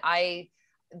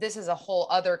 this is a whole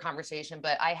other conversation,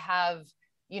 but I have,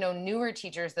 newer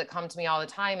teachers that come to me all the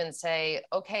time and say,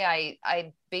 okay,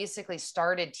 I basically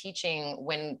started teaching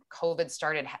when COVID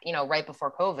started, right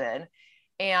before COVID,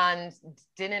 and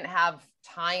didn't have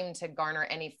time to garner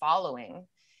any following,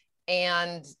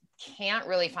 and can't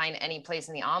really find any place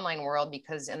in the online world,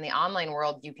 because in the online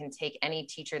world, you can take any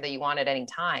teacher that you want at any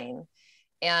time.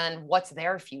 And what's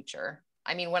their future?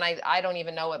 I mean, when I don't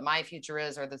even know what my future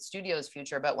is or the studio's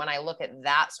future, but when I look at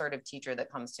that sort of teacher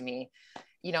that comes to me,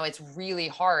 it's really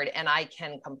hard. And I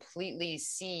can completely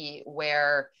see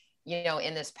where,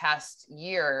 in this past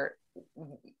year,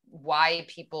 why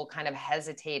people kind of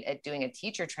hesitate at doing a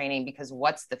teacher training, because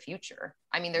what's the future?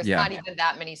 I mean, there's not even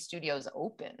that many studios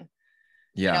open.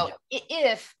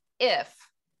 If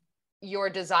your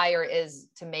desire is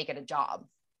to make it a job,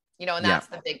 and that's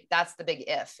the big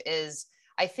if is,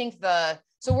 I think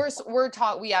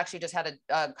we actually just had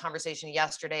a conversation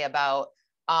yesterday about,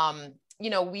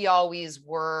 we always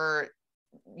were,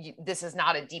 this is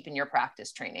not a deepen your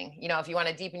practice training. If you want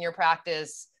to deepen your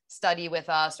practice, study with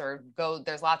us or go,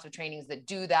 there's lots of trainings that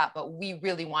do that, but we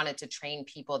really wanted to train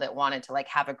people that wanted to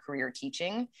have a career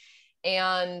teaching.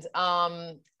 And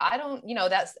I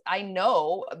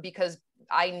know, because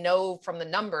I know from the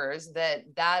numbers that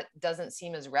doesn't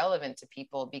seem as relevant to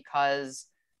people because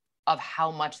of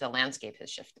how much the landscape has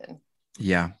shifted.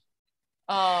 Yeah.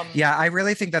 I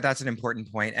really think that that's an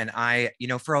important point. And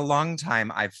for a long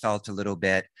time, I've felt a little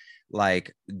bit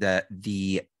like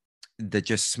the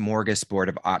just smorgasbord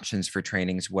of options for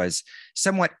trainings was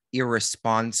somewhat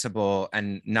irresponsible,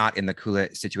 and not in the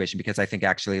Kula situation, because I think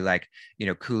actually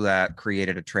Kula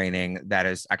created a training that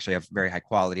is actually of very high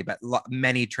quality, but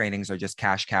many trainings are just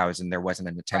cash cows, and there wasn't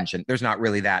an attention. Right. There's not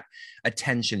really that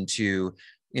attention to,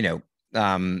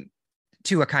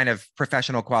 to a kind of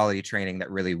professional quality training that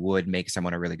really would make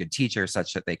someone a really good teacher,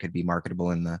 such that they could be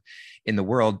marketable in the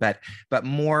world. But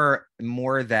more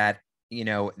that,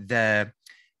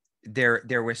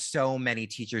 there were so many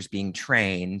teachers being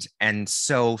trained and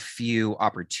so few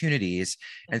opportunities.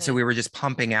 And so we were just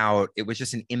pumping out, it was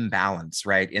just an imbalance,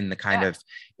 right? In the kind of,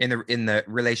 in the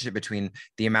relationship between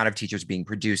the amount of teachers being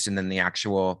produced and then the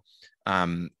actual,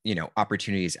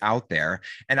 opportunities out there.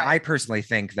 And I personally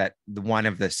think that one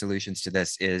of the solutions to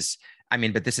this is,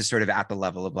 but this is sort of at the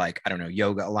level of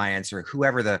Yoga Alliance or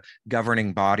whoever the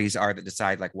governing bodies are that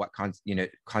decide what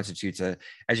constitutes a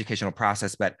educational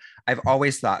process. But I've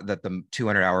always thought that the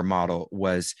 200-hour model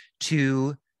was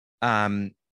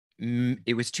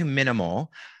it was too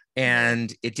minimal,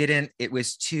 and it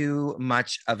was too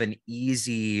much of an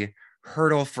easy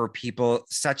hurdle for people,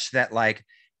 such that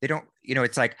they don't,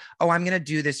 it's oh, I'm going to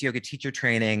do this yoga teacher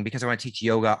training because I want to teach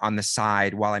yoga on the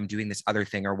side while I'm doing this other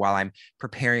thing, or while I'm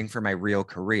preparing for my real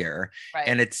career. Right.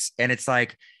 And it's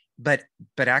but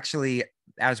actually,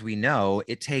 as we know,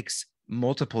 it takes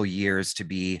multiple years to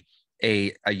be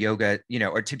a yoga,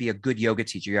 or to be a good yoga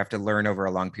teacher. You have to learn over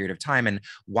a long period of time. And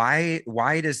why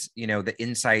does, the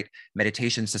Insight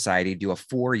Meditation Society do a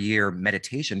 4-year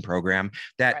meditation program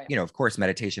that, of course,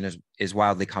 meditation is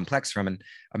wildly complex from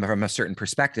a certain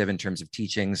perspective in terms of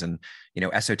teachings and,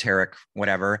 esoteric,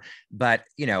 whatever. But,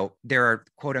 there are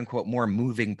quote unquote more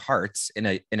moving parts in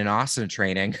an asana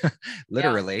training,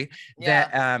 literally,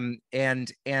 that,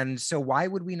 and so why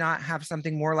would we not have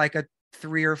something more like a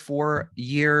 3 or 4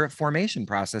 year formation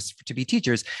process to be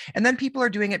teachers? And then people are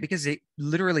doing it because they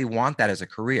literally want that as a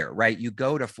career, right? You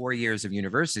go to 4 years of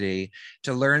university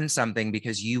to learn something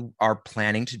because you are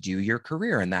planning to do your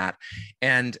career in that.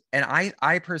 And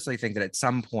I personally think that at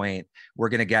some point we're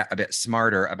going to get a bit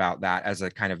smarter about that as a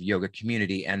kind of yoga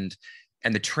community, and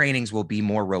the trainings will be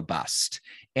more robust.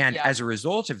 And as a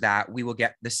result of that, we will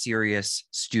get the serious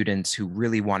students who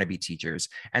really want to be teachers.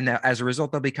 And as a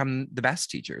result, they'll become the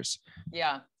best teachers.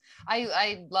 Yeah.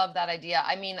 I love that idea.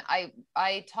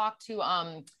 I talked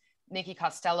to Nikki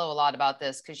Costello a lot about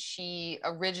this, because she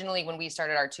originally, when we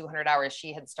started our 200 hours,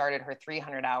 she had started her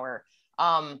 300 hour.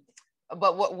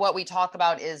 but what we talk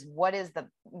about is what is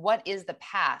the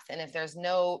path, and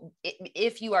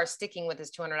if you are sticking with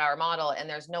this 200-hour model and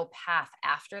there's no path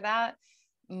after that,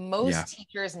 most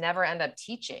teachers never end up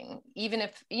teaching, even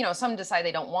if, some decide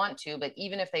they don't want to, but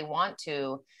even if they want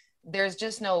to, there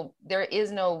is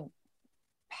no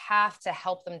path to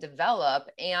help them develop.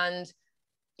 And,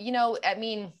 I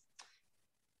mean,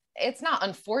 it's not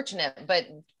unfortunate, but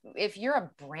if you're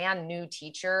a brand new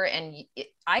teacher and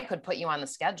I could put you on the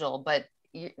schedule, but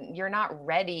you're not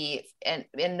ready, and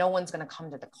no one's going to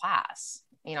come to the class.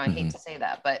 I hate to say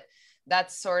that, but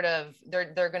that's sort of,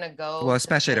 they're going to go. Well,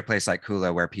 especially at a place like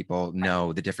Kula where people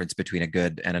know the difference between a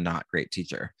good and a not great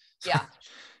teacher.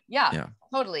 Yeah,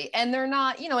 totally. And they're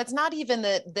not, it's not even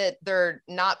that they're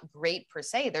not great per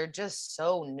se. They're just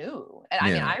so new. And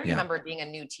I mean, I remember being a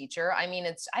new teacher. I mean,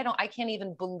 I can't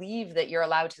even believe that you're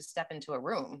allowed to step into a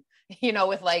room,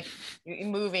 with like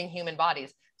moving human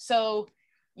bodies. So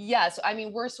yes, I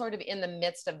mean, we're sort of in the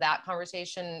midst of that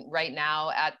conversation right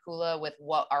now at Kula with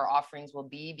what our offerings will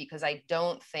be, because I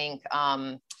don't think,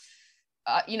 I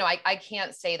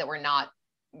can't say that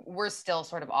we're still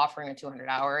sort of offering a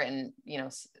 200-hour, and,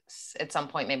 at some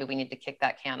point, maybe we need to kick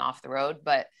that can off the road.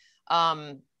 But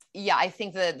I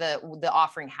think the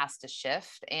offering has to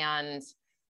shift and,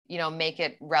 make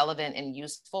it relevant and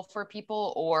useful for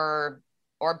people, or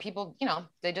people,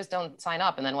 they just don't sign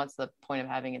up. And then what's the point of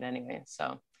having it anyway?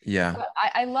 So,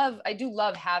 I do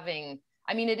love having,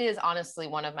 I mean, it is honestly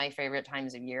one of my favorite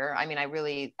times of year. I mean,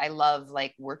 I love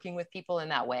like working with people in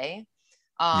that way.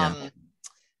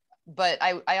 But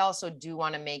I also do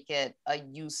want to make it a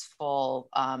useful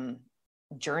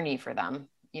journey for them,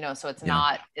 so it's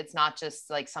not just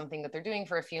like something that they're doing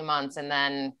for a few months and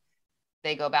then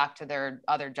they go back to their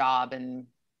other job, and,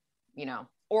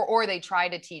 or they try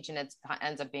to teach and it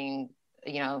ends up being,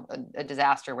 a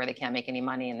disaster where they can't make any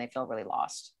money and they feel really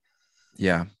lost.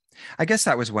 Yeah. I guess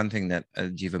that was one thing that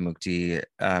Jivamukti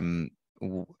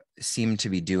seemed to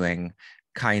be doing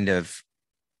kind of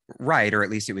right, or at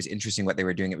least it was interesting what they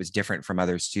were doing. It was different from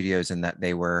other studios in that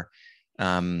they were,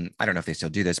 I don't know if they still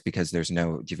do this because there's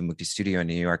no Jivamukti studio in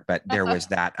New York, but there was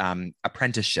that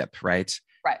apprenticeship, right?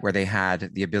 Where they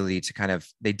had the ability to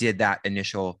they did that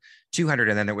initial 200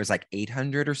 and then there was like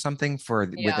 800 or something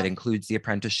that includes the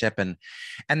apprenticeship. And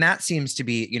that seems to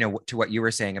be, to what you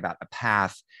were saying about a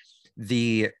path,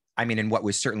 and what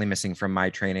was certainly missing from my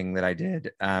training that I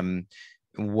did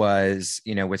was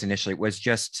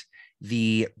just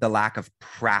the lack of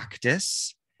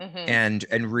practice and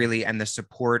the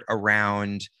support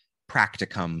around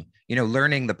practicum,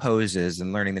 learning the poses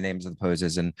and learning the names of the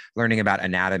poses and learning about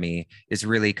anatomy is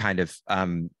really kind of,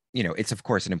 it's of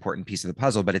course an important piece of the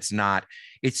puzzle, but it's not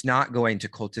going to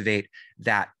cultivate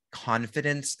that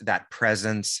confidence, that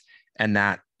presence, and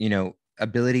that,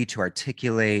 ability to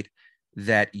articulate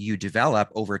that you develop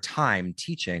over time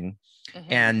teaching.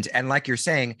 And like you're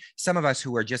saying, some of us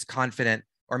who are just confident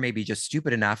or maybe just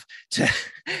stupid enough to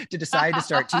decide to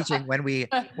start teaching when we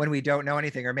don't know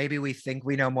anything, or maybe we think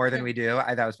we know more than we do.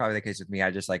 That was probably the case with me.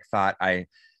 I just thought I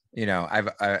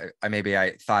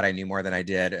thought I knew more than I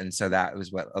did. And so that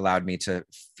was what allowed me to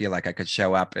feel like I could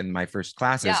show up in my first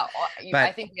classes. Yeah. But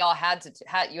I think we all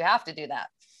you have to do that.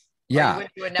 Yeah.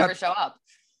 You would never show up.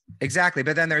 Exactly.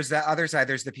 But then there's the other side.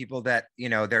 There's the people that,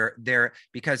 they're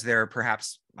because they're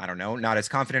perhaps, I don't know, not as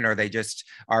confident, or they just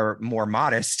are more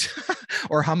modest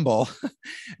or humble.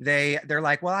 They're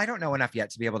like, well, I don't know enough yet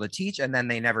to be able to teach. And then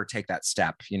they never take that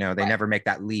step, they never make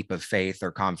that leap of faith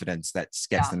or confidence that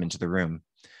gets them into the room.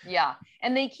 Yeah.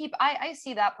 And they I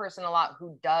see that person a lot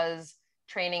who does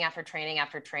training after training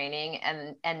after training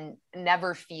and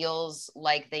never feels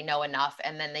like they know enough.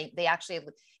 And then they actually,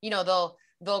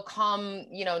 they'll come,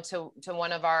 to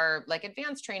one of our like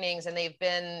advanced trainings, and they've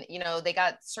been, they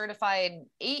got certified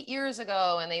 8 years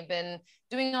ago and they've been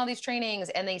doing all these trainings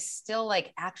and they still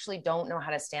like actually don't know how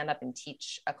to stand up and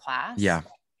teach a class. Yeah.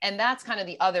 And that's kind of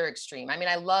the other extreme. I mean,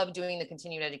 I love doing the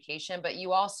continued education, but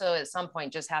you also at some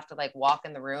point just have to like walk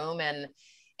in the room and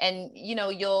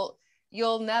you're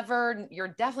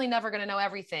definitely never going to know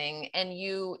everything. And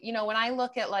when I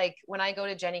look at when I go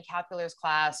to Jenny Capular's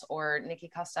class or Nikki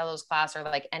Costello's class or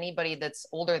like anybody that's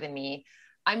older than me,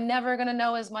 I'm never going to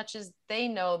know as much as they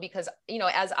know because,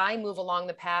 as I move along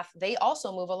the path, they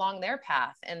also move along their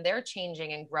path and they're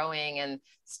changing and growing and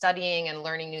studying and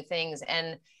learning new things.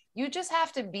 And you just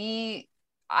have to be,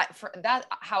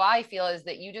 how I feel is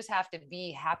that you just have to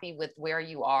be happy with where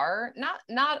you are, not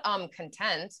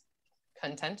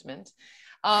contentment,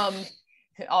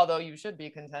 although you should be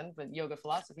content with yoga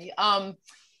philosophy.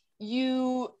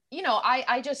 I'm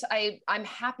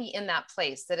happy in that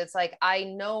place that it's like, I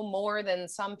know more than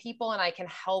some people and I can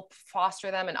help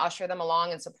foster them and usher them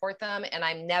along and support them. And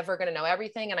I'm never going to know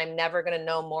everything. And I'm never going to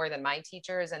know more than my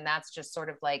teachers. And that's just sort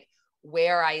of like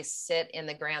where I sit in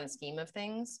the grand scheme of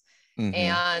things. Mm-hmm.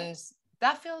 And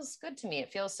that feels good to me.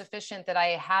 It feels sufficient that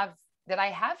I have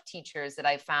teachers that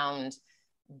I found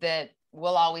that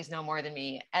will always know more than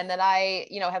me, and that I,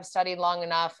 have studied long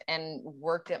enough and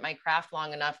worked at my craft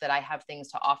long enough that I have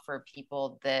things to offer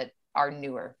people that are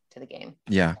newer to the game.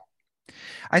 Yeah.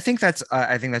 I think that's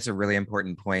a really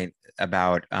important point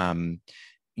about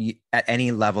at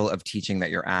any level of teaching that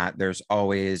you're at, there's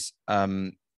always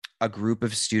a group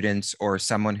of students or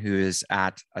someone who is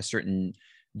at a certain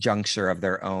juncture of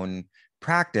their own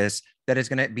practice that is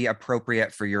going to be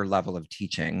appropriate for your level of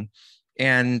teaching.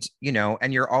 And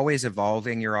and you're always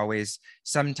evolving.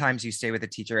 Sometimes you stay with a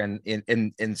teacher, and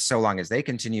in so long as they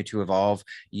continue to evolve,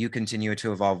 you continue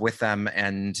to evolve with them,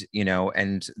 and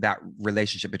and that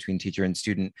relationship between teacher and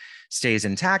student stays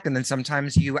intact. And then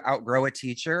sometimes you outgrow a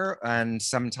teacher, and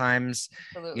sometimes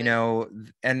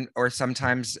Absolutely. Or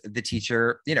sometimes the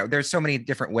teacher, there's so many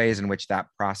different ways in which that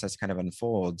process kind of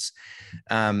unfolds.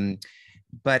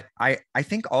 But I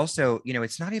think also,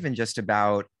 it's not even just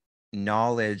about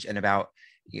knowledge and about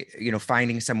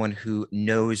finding someone who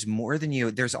knows more than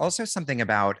you. There's also something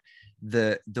about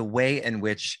the way in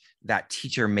which that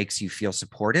teacher makes you feel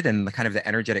supported, and the kind of the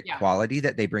energetic quality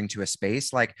that they bring to a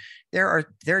space. Like there are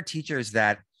teachers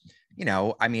that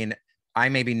I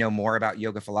maybe know more about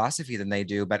yoga philosophy than they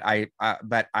do, but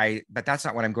that's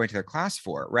not what I'm going to their class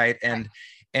for, right? And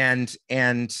maybe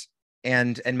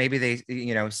they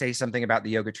say something about the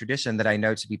yoga tradition that I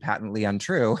know to be patently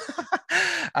untrue.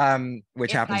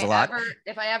 Which happens a lot.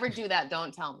 If I ever do that,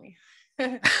 don't tell me.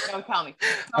 Don't tell me.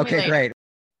 Okay, great.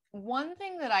 One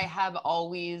thing that I have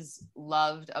always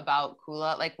loved about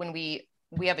Kula, like when we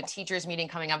have a teachers meeting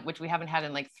coming up, which we haven't had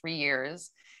in like 3 years.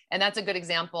 And that's a good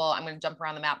example. I'm going to jump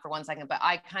around the map for 1 second, but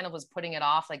I kind of was putting it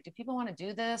off. Like, do people want to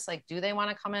do this? Like, do they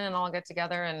want to come in and all get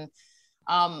together? And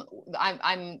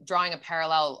I'm drawing a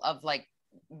parallel of like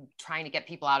trying to get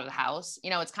people out of the house.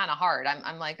 It's kind of hard.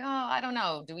 I'm like, oh, I don't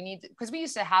know. Do we need to, because we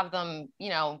used to have them,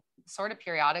 sort of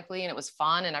periodically, and it was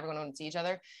fun and everyone would see each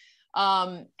other.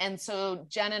 And so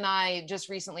Jen and I just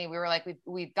recently, we were like,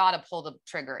 we've got to pull the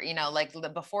trigger, like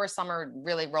before summer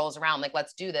really rolls around, like,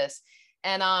 let's do this.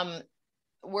 And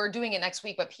we're doing it next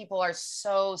week, but people are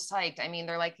so psyched. I mean,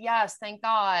 they're like, yes, thank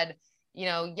God,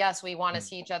 yes, we want to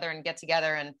see each other and get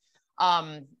together. And,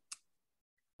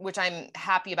 which I'm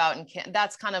happy about. And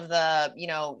that's kind of the,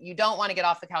 you don't want to get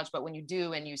off the couch, but when you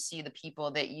do, and you see the people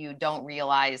that you don't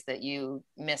realize that you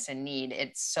miss and need,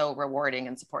 it's so rewarding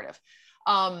and supportive.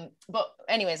 But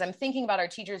anyways, I'm thinking about our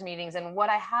teachers meetings, and what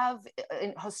I have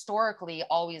historically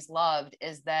always loved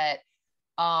is that,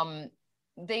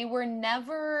 they were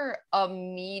never a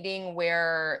meeting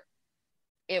where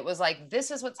it was like, this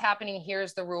is what's happening,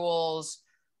 here's the rules,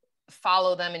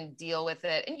 follow them and deal with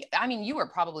it. And I mean, you were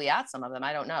probably at some of them.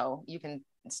 I don't know. You can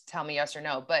tell me yes or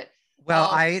no, but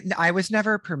I was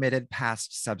never permitted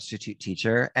past substitute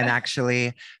teacher. And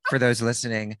actually, for those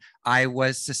listening, I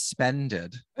was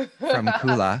suspended from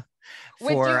Kula.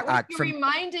 Which you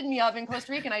reminded me of in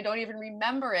Costa Rica, and I don't even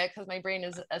remember it because my brain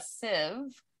is a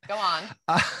sieve. Go on.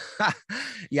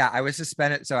 Yeah, I was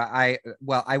suspended. So I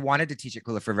wanted to teach at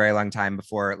Kula for a very long time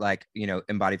before, like,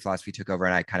 embodied philosophy took over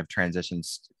and I kind of transitioned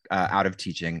out of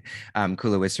teaching.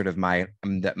 Kula was sort of my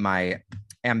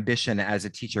ambition as a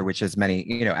teacher, which as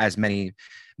many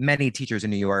teachers in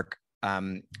New York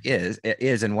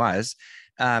is and was.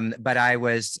 But I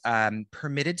was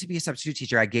permitted to be a substitute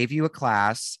teacher. I gave you a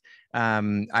class.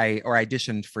 I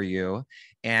auditioned for you,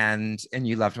 and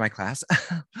you loved my class.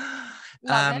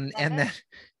 And then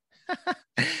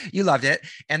you loved it.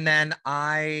 And then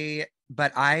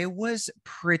but I was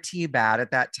pretty bad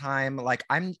at that time. Like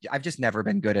I've just never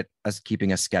been good at us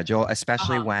keeping a schedule,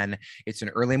 especially when it's an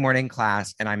early morning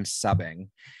class and I'm subbing.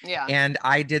 Yeah. And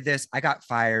I did this. I got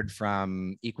fired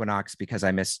from Equinox because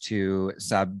I missed 2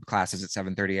 sub classes at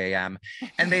 7:30 a.m.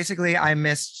 And basically I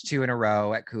missed 2 in a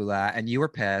row at Kula, and you were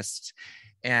pissed.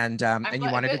 And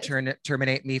you wanted to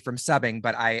terminate me from subbing,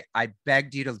 but I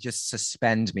begged you to just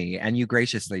suspend me, and you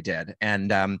graciously did.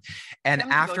 And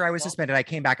after I was suspended, I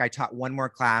came back. I taught 1 more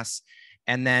class,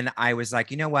 and then I was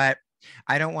like, you know what?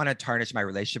 I don't want to tarnish my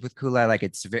relationship with Kula. Like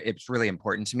it's really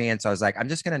important to me, and so I was like, I'm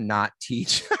just gonna not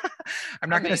teach. I'm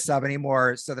not gonna sub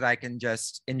anymore, so that I can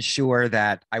just ensure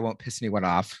that I won't piss anyone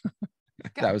off.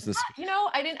 That was this.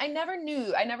 I never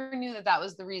knew that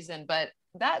was the reason, but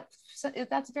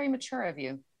that's very mature of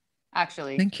you,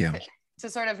 actually. Thank you. to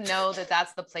sort of know that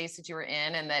that's the place that you were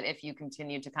in, and that if you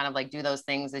continued to kind of like do those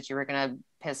things, that you were going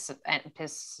to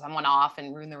piss someone off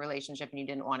and ruin the relationship, and you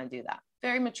didn't want to do that.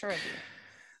 Very mature of you.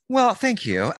 Well, thank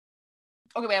you.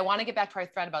 Okay, wait, I want to get back to our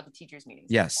thread about the teachers' meetings.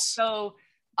 Yes. So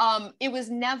it was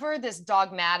never this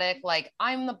dogmatic, like,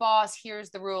 I'm the boss, here's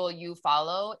the rule, you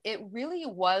follow. It really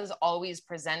was always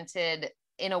presented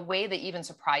in a way that even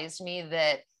surprised me,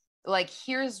 that like,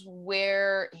 here's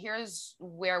where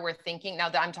we're thinking now,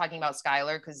 that I'm talking about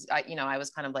Skylar, because I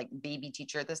was kind of like baby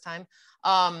teacher at this time.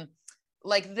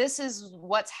 Like, this is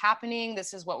what's happening,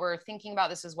 this is what we're thinking about,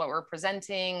 this is what we're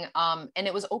presenting. And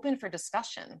it was open for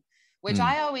discussion, which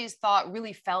I always thought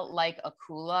really felt like a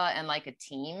Kula and like a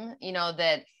team,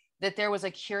 that there was a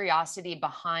curiosity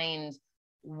behind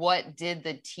what did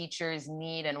the teachers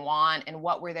need and want, and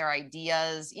what were their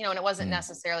ideas, and it wasn't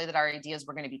necessarily that our ideas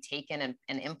were going to be taken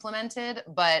and implemented,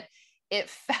 but it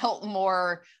felt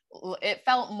more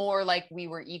like we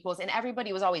were equals, and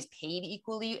everybody was always paid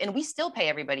equally, and we still pay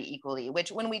everybody equally,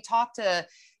 which when we talk to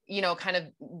kind of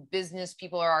business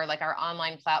people, or like our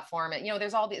online platform,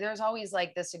 there's always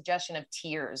like the suggestion of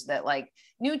tiers, that like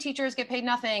new teachers get paid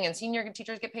nothing and senior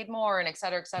teachers get paid more, and et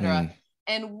cetera, et cetera.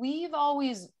 And we've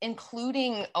always,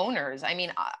 including owners, I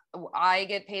mean, I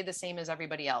get paid the same as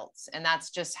everybody else, and that's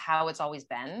just how it's always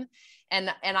been.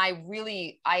 And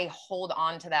I hold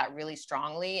on to that really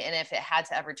strongly. And if it had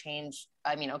to ever change,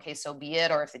 I mean, okay, so be it.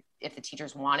 Or if the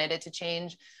teachers wanted it to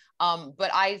change.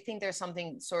 But I think there's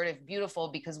something sort of beautiful,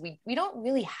 because we don't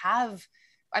really have,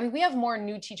 I mean, we have more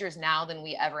new teachers now than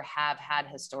we ever have had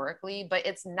historically, but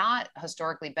it's not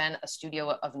historically been a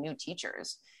studio of new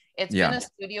teachers. It's been a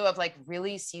studio of like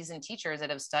really seasoned teachers that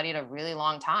have studied a really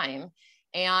long time.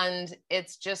 And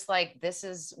it's just like,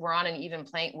 we're on an even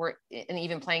playing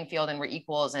field, and we're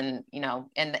equals. And,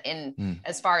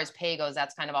 as far as pay goes,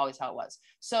 that's kind of always how it was.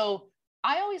 So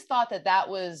I always thought that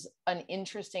was an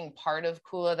interesting part of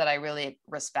Kula that I really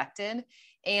respected.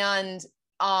 And,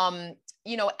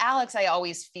 Alex, I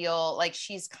always feel like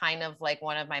she's kind of like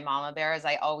one of my mama bears.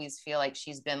 I always feel like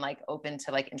she's been like open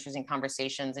to like interesting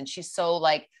conversations, and she's so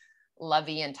like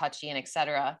lovey and touchy and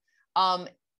etc.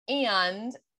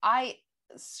 And I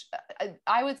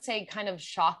would say, kind of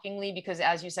shockingly, because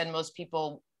as you said, most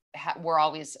people were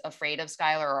always afraid of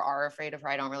Skylar, or are afraid of her.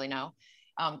 I don't really know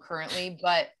currently,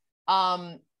 but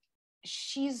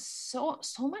she's so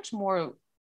much more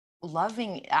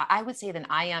loving, I would say, than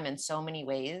I am in so many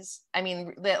ways. I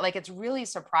mean, like, it's really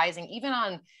surprising, even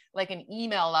on like an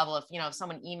email level, if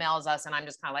someone emails us and I'm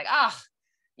just kind of like,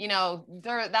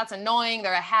 that's annoying,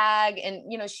 they're a hag.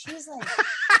 And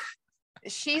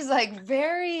she's like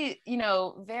very,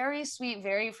 very sweet,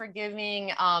 very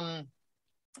forgiving.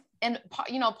 And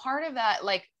part of that,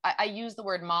 like, I use the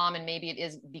word mom, and maybe it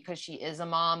is because she is a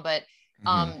mom, but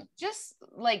just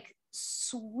like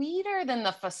sweeter than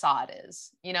the facade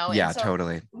is, Yeah, and so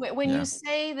totally. When you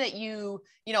say that you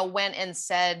went and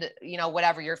said,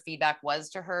 whatever your feedback was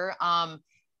to her,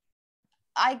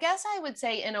 I guess I would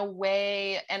say, in a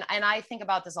way, and I think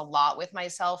about this a lot with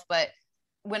myself, but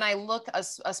when I look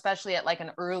especially at like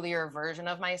an earlier version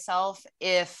of myself,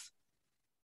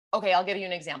 okay, I'll give you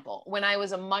an example. When I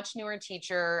was a much newer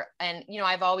teacher, and,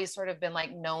 I've always sort of been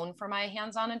like known for my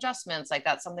hands-on adjustments. Like,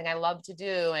 that's something I love to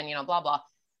do, and, blah, blah.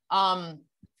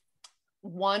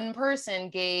 One person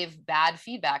gave bad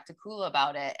feedback to Kula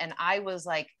about it. And I was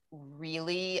like,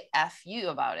 really F you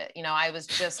about it. I was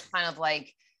just kind of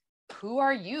like, who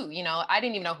are you? I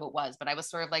didn't even know who it was, but I was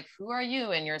sort of like, who are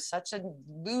you? And you're such a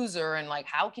loser. And like,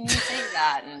 how can you say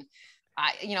that? And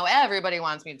everybody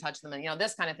wants me to touch them, and,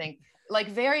 this kind of thing, like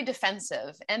very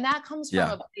defensive. And that comes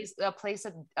from a place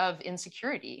of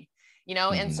insecurity,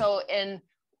 And so,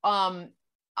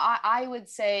 I would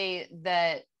say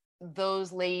that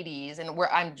those ladies, and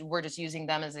we're just using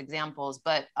them as examples,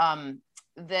 but,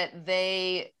 that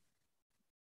they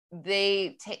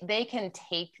can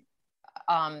take,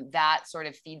 that sort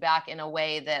of feedback in a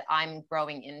way that I'm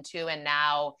growing into. And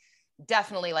now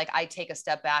definitely, like, I take a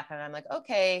step back and I'm like,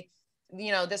 okay,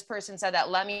 this person said that,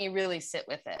 let me really sit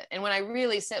with it. And when I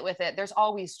really sit with it, there's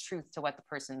always truth to what the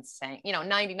person's saying,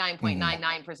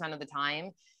 99.99% of the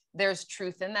time, there's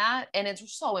truth in that. And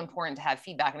it's so important to have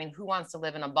feedback. I mean, who wants to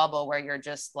live in a bubble where you're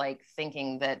just like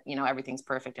thinking that, everything's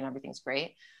perfect and everything's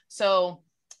great. So,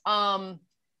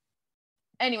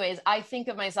 anyways, I think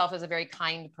of myself as a very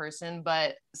kind person,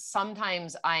 but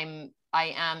sometimes I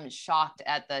am shocked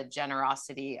at the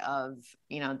generosity of,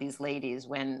 these ladies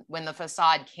when the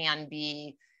facade can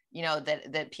be,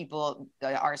 that people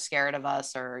are scared of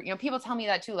us, or, people tell me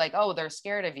that too, like, oh, they're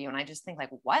scared of you. And I just think like,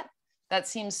 what? That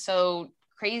seems so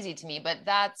crazy to me, but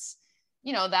that's,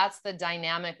 that's the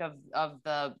dynamic of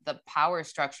the power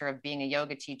structure of being a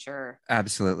yoga teacher.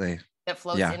 Absolutely. That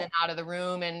floats in and out of the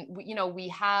room. And we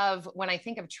have, when I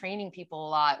think of training people a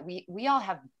lot, we all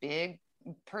have big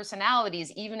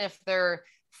personalities, even if they're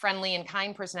friendly and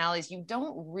kind personalities.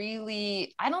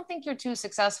 I don't think you're too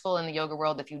successful in the yoga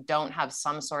world if you don't have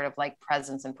some sort of like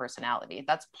presence and personality.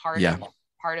 That's part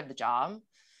of the job.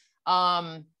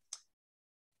 And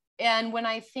when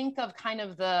I think of kind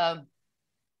of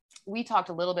we talked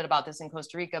a little bit about this in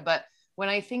Costa Rica, but when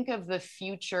I think of the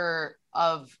future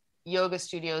of yoga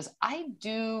studios, I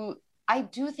do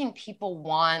think people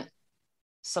want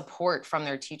support from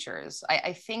their teachers.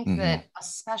 I think that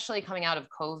especially coming out of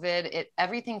COVID,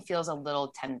 everything feels a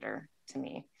little tender to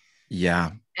me.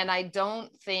 Yeah. And I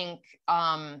don't think,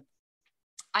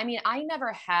 I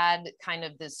never had kind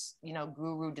of this,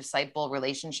 guru disciple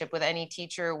relationship with any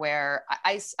teacher where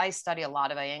I study a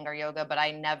lot of Iyengar yoga, but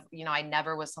I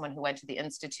never was someone who went to the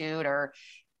institute or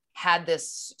had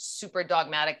this super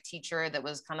dogmatic teacher that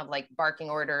was kind of like barking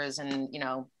orders and,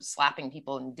 slapping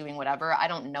people and doing whatever. I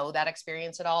don't know that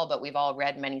experience at all, but we've all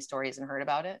read many stories and heard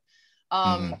about it.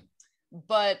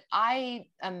 But I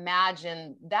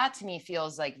imagine that to me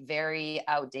feels like very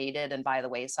outdated and by the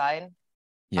wayside.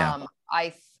 Yeah.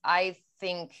 I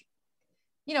think,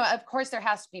 of course there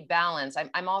has to be balance.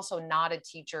 I'm also not a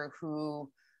teacher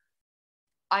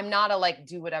I'm not a like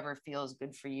do whatever feels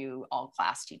good for you all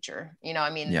class teacher.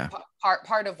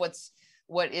 Part of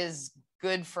what is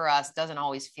good for us doesn't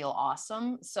always feel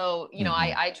awesome. So,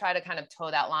 I try to kind of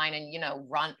toe that line and,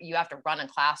 you have to run a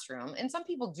classroom, and some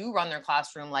people do run their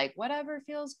classroom like whatever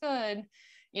feels good,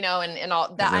 and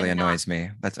all that. It really annoys me.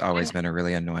 That's always been a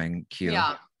really annoying cue.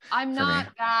 Yeah. I'm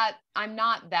not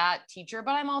that teacher,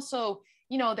 but I'm also,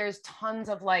 there's tons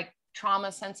of like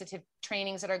trauma sensitive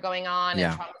trainings that are going on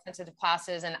and trauma sensitive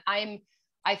classes. And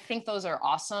I think those are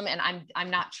awesome. And I'm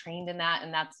not trained in that.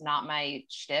 And that's not my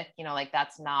shtick,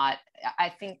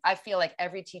 I feel like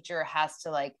every teacher has to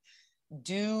like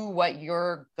do what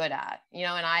you're good at, and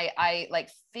I like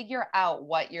figure out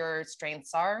what your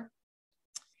strengths are,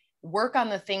 work on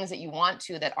the things that you want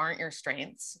to that aren't your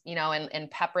strengths,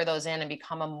 and pepper those in and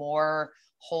become a more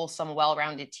wholesome,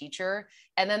 well-rounded teacher.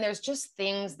 And then there's just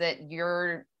things that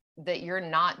you're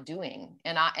not doing.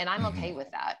 And I'm okay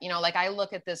with that. Like I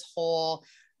look at the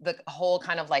whole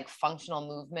kind of like functional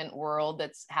movement world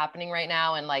that's happening right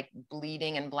now and like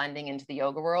bleeding and blending into the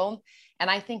yoga world.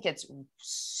 And I think it's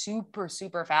super,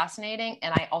 super fascinating.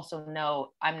 And I also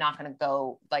know I'm not going to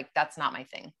go like, that's not my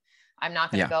thing. I'm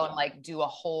not going to go and like do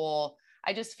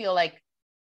I just feel like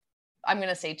I'm going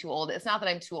to say too old. It's not that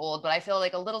I'm too old, but I feel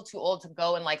like a little too old to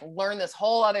go and like learn this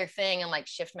whole other thing and like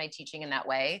shift my teaching in that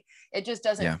way. It just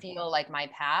doesn't feel like my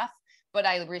path, but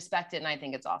I respect it. And I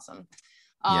think it's awesome.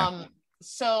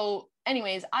 So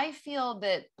anyways, I feel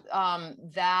that,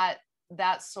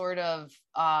 that sort of,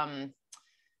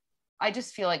 I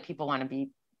just feel like people want to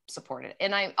be supported.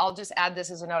 And I'll just add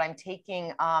this as a note. I'm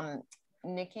taking,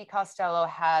 Nikki Costello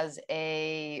has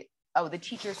the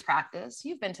teacher's practice.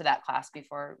 You've been to that class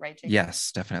before, right, Jacob?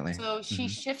 Yes, definitely. So she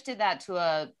shifted that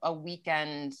to a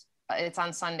weekend. It's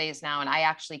on Sundays now, and I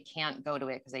actually can't go to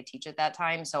it because I teach at that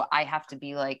time. So I have to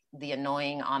be like the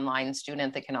annoying online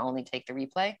student that can only take the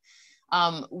replay,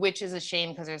 which is a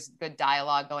shame because there's good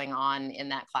dialogue going on in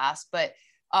that class. But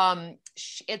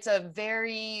it's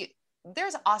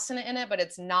there's asana in it, but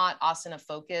it's not asana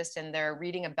focused. And they're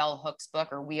reading a bell hooks book,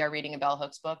 or we are reading a bell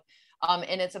hooks book.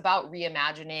 And it's about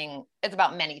reimagining. It's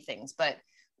about many things, but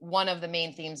one of the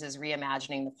main themes is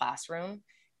reimagining the classroom.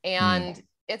 And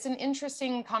it's an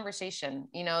interesting conversation,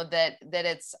 that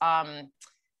it's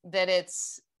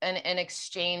an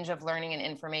exchange of learning and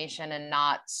information, and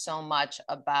not so much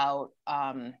about,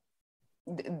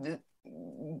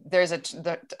 there's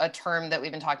a term that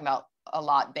we've been talking about a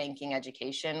lot, banking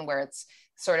education, where it's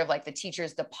sort of like the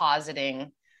teacher's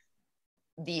depositing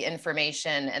the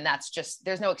information, and that's just,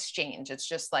 there's no exchange. It's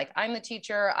just like, I'm the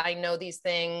teacher, I know these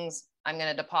things, I'm going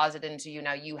to deposit into you,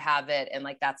 now you have it, and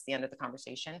like that's the end of the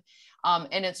conversation.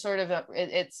 And it's sort of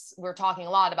we're talking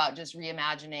a lot about just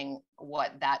reimagining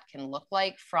what that can look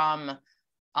like from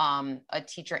a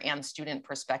teacher and student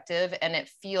perspective, and it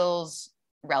feels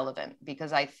relevant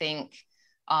because I think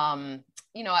again,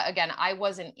 I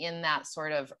wasn't in that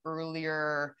sort of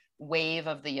earlier wave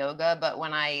of the yoga, but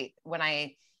when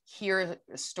I hear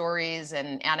stories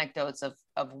and anecdotes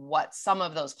of what some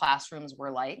of those classrooms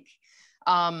were like,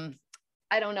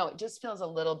 I don't know, it just feels a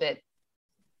little bit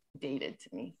dated to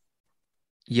me.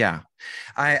 Yeah,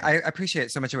 I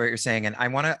appreciate so much of what you're saying. And I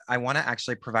want to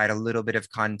actually provide a little bit of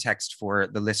context for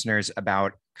the listeners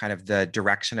about kind of the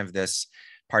direction of this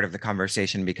part of the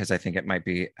conversation because I think it might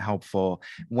be helpful.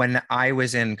 When I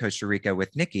was in Costa Rica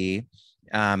with Nikki,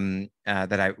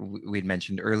 that we'd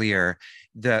mentioned earlier,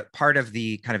 the part of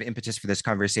the kind of impetus for this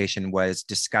conversation was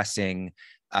discussing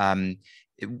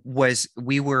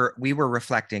we were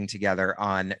reflecting together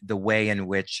on the way in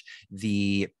which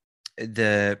the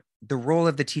role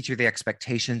of the teacher, the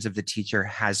expectations of the teacher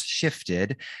has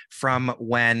shifted from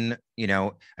when,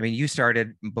 I mean, you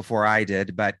started before I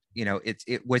did, but,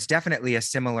 it was definitely a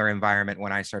similar environment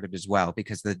when I started as well,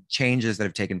 because the changes that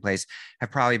have taken place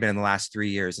have probably been in the last 3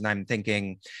 years. And I'm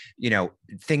thinking,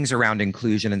 things around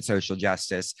inclusion and social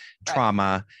justice, right,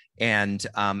 trauma, and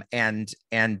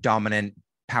dominant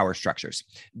power structures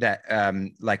that,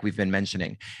 like we've been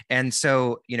mentioning. And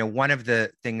so, one of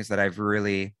the things that I've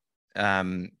really,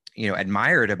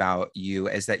 admired about you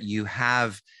is that you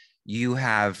have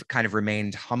kind of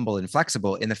remained humble and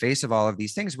flexible in the face of all of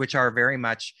these things, which are very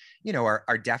much,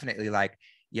 are definitely like,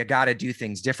 you got to do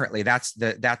things differently. That's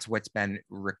what's been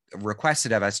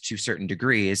requested of us to certain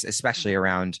degrees, especially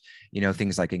around,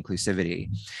 things like inclusivity.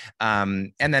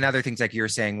 And then other things like you're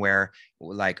saying, where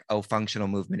like, oh, functional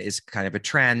movement is kind of a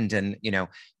trend. And,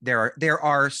 there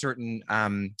are certain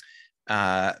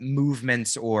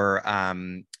movements or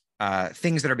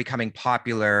things that are becoming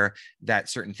popular that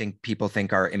certain people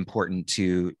think are important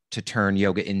to turn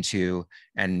yoga into,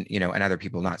 and and other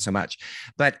people not so much.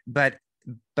 But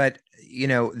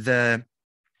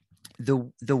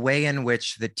the way in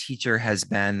which the teacher has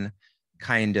been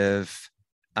kind of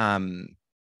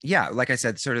like I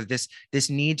said, sort of this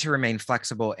need to remain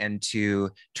flexible and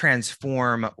to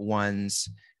transform one's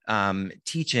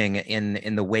teaching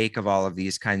in the wake of all of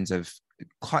these kinds of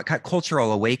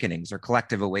cultural awakenings or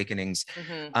collective awakenings.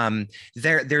 Mm-hmm.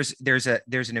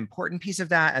 There's an important piece of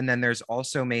that, and then there's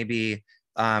also maybe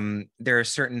there are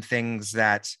certain things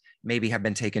that maybe have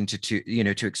been taken to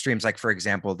extremes, like for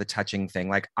example the touching thing.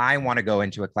 Like, I want to go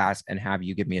into a class and have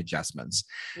you give me adjustments,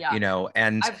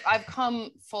 and I've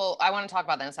come full. I want to talk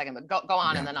about that in a second, but go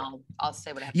on, and then I'll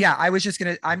say what I have. Yeah, I'm just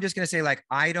gonna say, like,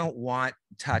 I don't want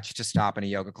touch to stop in a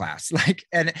yoga class. Like,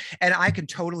 and I can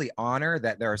totally honor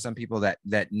that there are some people that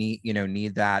need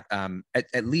that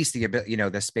at least the ability,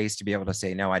 the space to be able to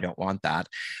say, no, I don't want that.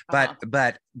 But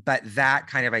that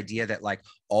kind of idea that like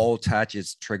all touch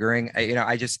is triggering,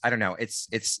 I don't know.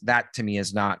 It's that to me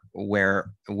is not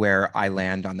where I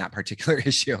land on that particular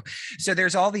issue. So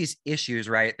there's all these issues,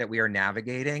 right, that we are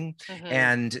navigating. Mm-hmm.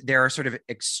 And there are sort of,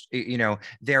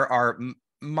 there are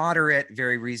moderate,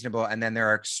 very reasonable, and then there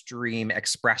are extreme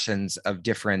expressions of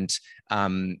different,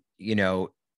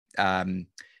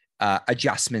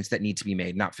 adjustments that need to be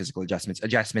made, not physical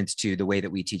adjustments to the way that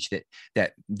we teach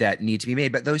that need to be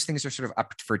made. But those things are sort of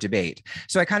up for debate.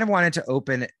 So I kind of wanted to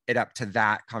open it up to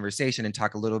that conversation and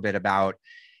talk a little bit about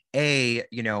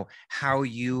how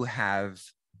you have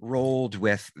rolled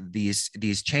with these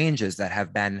changes that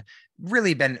have been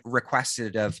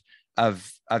requested of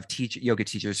yoga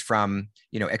teachers from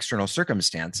external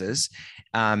circumstances,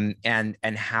 and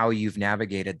how you've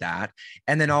navigated that,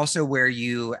 and then also where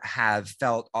you have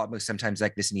felt almost sometimes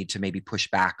like this need to maybe push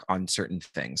back on certain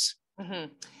things.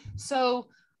 Mm-hmm. So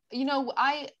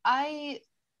I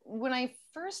when I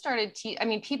first started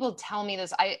people tell me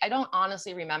this, I don't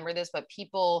honestly remember this, but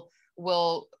people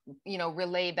will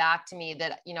relay back to me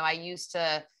that I used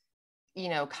to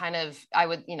I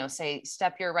would, say,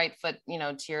 step your right foot,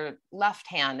 to your left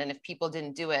hand. And if people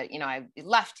didn't do it, I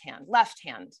left hand,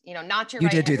 not your you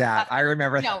right did hand, do that. I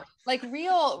remember that. Like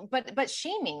real, but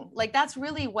shaming, like that's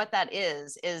really what that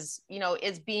is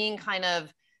being kind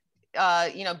of,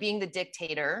 being the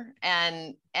dictator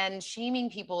and shaming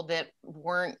people that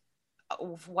weren't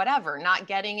whatever, not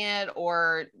getting it,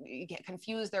 or get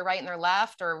confused they're right and they're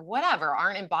left, or whatever,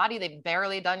 aren't embodied, they've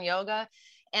barely done yoga.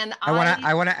 And I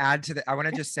want to add to that. I want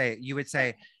to just say, you would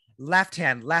say left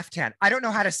hand. I don't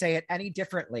know how to say it any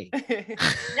differently.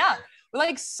 Yeah.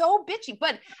 Like so bitchy.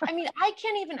 But I mean, I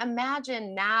can't even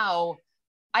imagine now.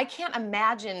 I can't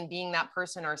imagine being that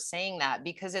person or saying that,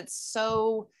 because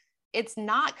it's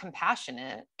not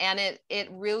compassionate. And it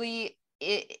really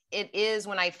is,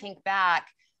 when I think back,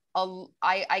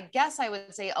 I guess I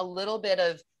would say a little bit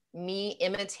of me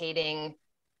imitating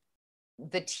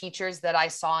the teachers that I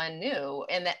saw and knew,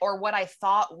 or what I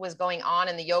thought was going on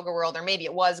in the yoga world, or maybe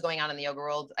it was going on in the yoga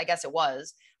world. I guess it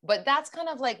was, but that's kind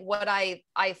of like what I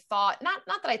thought, not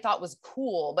that I thought was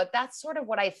cool, but that's sort of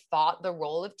what I thought the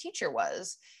role of teacher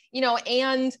was,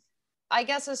 and I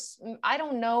guess, I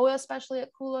don't know, especially at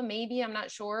Kula, maybe, I'm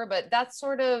not sure, but that's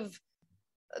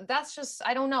just,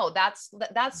 I don't know. That's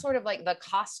sort of like the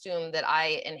costume that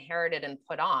I inherited and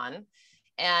put on.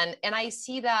 And I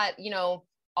see that,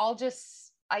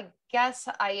 I guess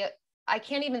I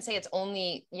can't even say it's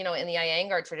only, you know, in the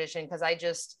Iyengar tradition, because I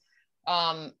just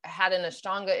had an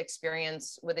Ashtanga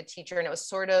experience with a teacher, and it was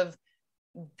sort of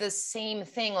the same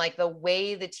thing, like the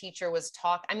way the teacher was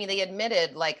I mean, they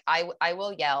admitted like, I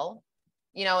will yell,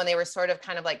 you know, and they were sort of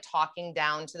kind of like talking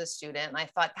down to the student. And I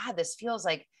thought, God, this feels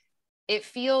like, it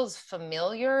feels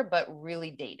familiar, but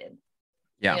really dated.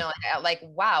 Yeah. You know, like,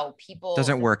 wow, people,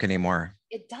 Doesn't work anymore.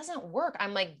 it doesn't work.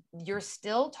 I'm like, you're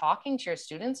still talking to your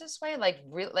students this way? Like,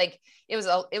 like it was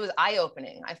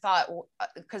eye-opening. I thought,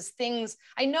 because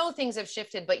I know things have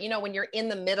shifted, but you know, when you're in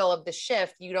the middle of the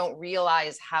shift, you don't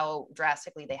realize how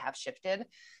drastically they have shifted.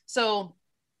 So,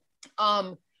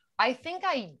 I think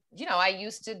you know, I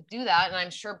used to do that. And I'm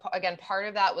sure, again, part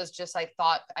of that was just, I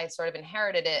thought I sort of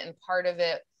inherited it. And part of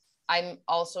it, I'm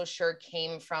also sure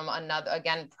came from another,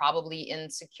 again, probably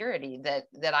insecurity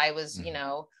that I was, you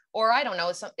know, or I don't know,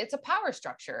 it's a power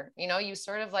structure, you know, you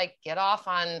sort of like get off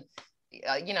on,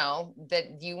 you know,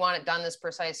 that you want it done this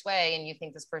precise way. And you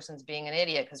think this person's being an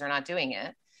idiot because they're not doing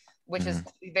it, which is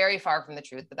very far from the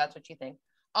truth, but that's what you think.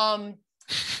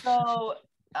 So,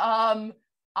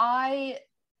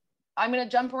 I'm going to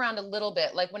jump around a little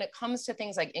bit. Like when it comes to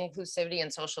things like inclusivity and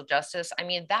social justice, I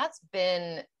mean, that's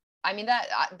been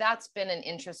an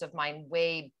interest of mine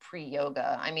way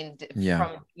pre-yoga. I mean,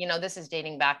 from, you know, this is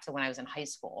dating back to when I was in high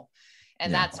school.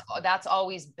 And that's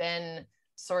always been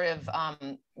sort of,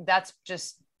 that's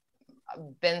just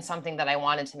been something that I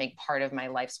wanted to make part of my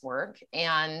life's work.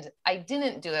 And I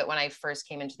didn't do it when I first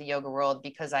came into the yoga world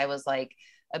because I was like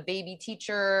a baby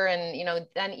teacher. And, you know,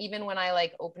 then even when I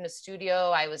like opened a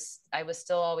studio, I was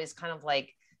still always kind of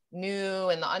like new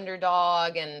and the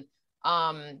underdog. And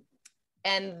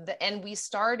we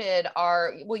started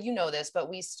well, you know this, but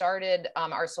we started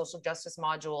our social justice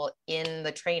module in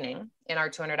the training, in our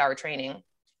 200-hour training,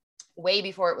 way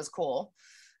before it was cool.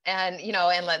 And, you know,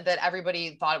 and that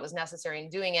everybody thought it was necessary in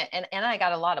doing it. And I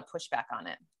got a lot of pushback on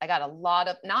it. I got a lot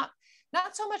of, not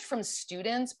so much from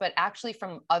students, but actually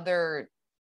from other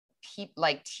people,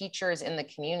 like teachers in the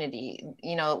community,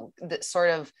 you know, that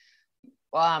sort of,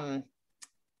 why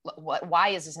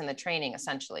is this in the training?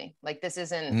 Essentially, like, this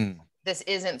isn't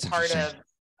part of,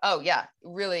 oh yeah,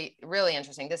 really, really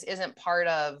interesting. This isn't part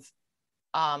of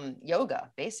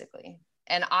yoga, basically.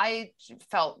 And I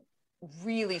felt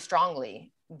really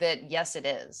strongly that yes, it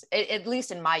is, at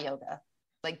least in my yoga,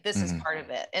 like this is part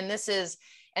of it. And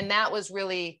that was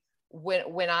really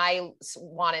when I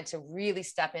wanted to really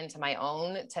step into my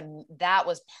own, that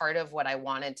was part of what I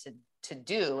wanted to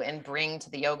do and bring to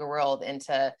the yoga world, and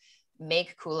to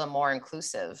make Kula more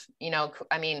inclusive. You know,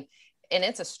 I mean, and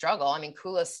it's a struggle. I mean,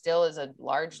 Kula still is a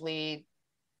largely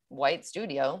white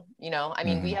studio, you know, I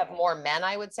mean, we have more men,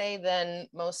 I would say, than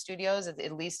most studios.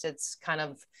 At least it's kind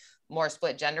of more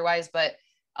split gender wise, but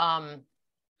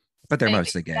they're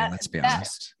mostly gay. Let's be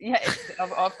honest. Yeah,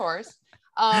 of course.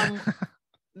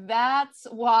 That's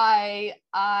why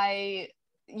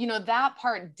you know, that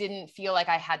part didn't feel like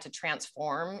I had to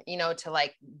transform, you know, to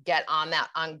like get on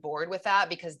board with that,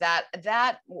 because that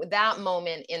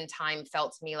moment in time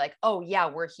felt to me like, oh yeah,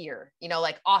 we're here, you know,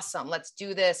 like, awesome, let's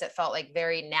do this. It felt like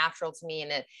very natural to me,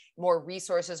 and more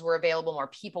resources were available, more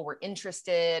people were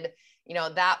interested, you know,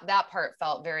 that part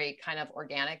felt very kind of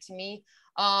organic to me.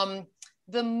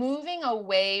 The moving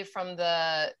away from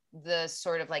the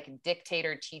sort of like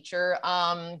dictator teacher,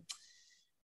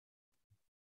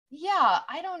 yeah,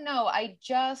 I don't know.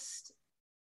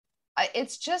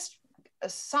 It's just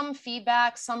some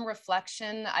feedback, some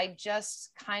reflection. I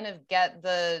just kind of get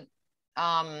the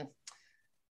vibe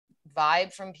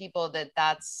from people that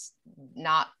that's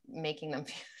not making them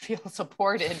feel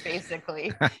supported,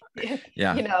 basically.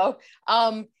 Yeah. You know,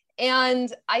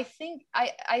 and I think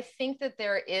that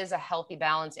there is a healthy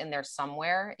balance in there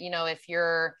somewhere. You know, if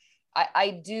you're,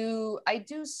 I do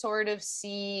sort of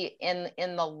see in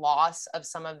the loss of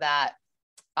some of that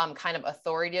kind of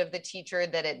authority of the teacher,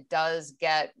 that it does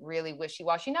get really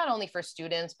wishy-washy, not only for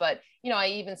students, but, you know, I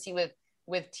even see with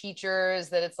teachers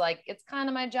that it's like, it's kind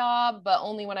of my job, but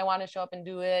only when I want to show up and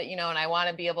do it, you know, and I want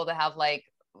to be able to have like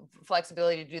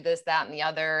flexibility to do this, that, and the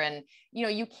other. And, you know,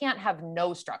 you can't have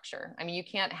no structure. I mean, you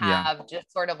can't have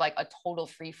just sort of like a total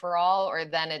free for all, or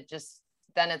then it's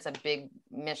a big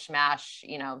mishmash,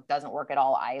 you know, doesn't work at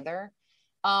all either.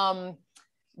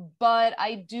 But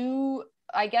I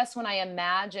guess when I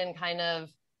imagine kind of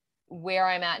where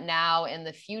I'm at now in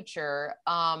the future,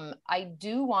 I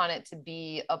do want it to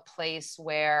be a place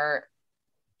where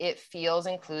it feels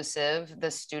inclusive,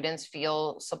 the students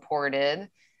feel supported,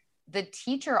 the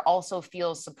teacher also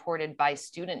feels supported by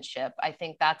studentship. I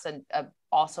think that's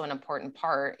also an important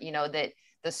part, you know, that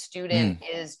the student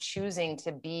is choosing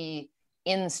to be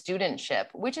in studentship,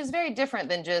 which is very different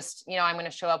than just, I'm going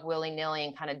to show up willy-nilly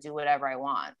and kind of do whatever I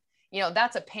want.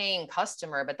 That's a paying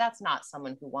customer, but that's not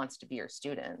someone who wants to be your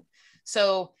student.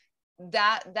 So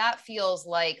that feels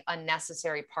like a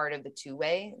necessary part of the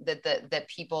two-way, that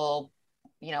people,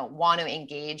 want to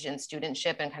engage in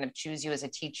studentship and kind of choose you as a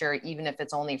teacher, even if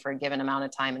it's only for a given amount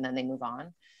of time and then they move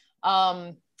on.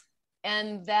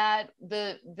 And that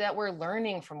we're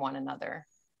learning from one another,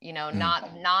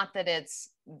 not that it's,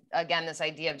 again, this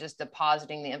idea of just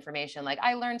depositing the information, like,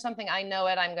 I learned something, I know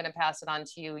it, I'm going to pass it on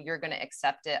to you, you're going to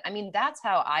accept it. I mean, that's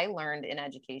how I learned in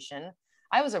education.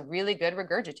 I was a really good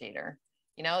regurgitator,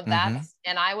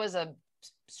 and I was a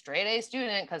straight A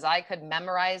student because I could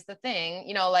memorize the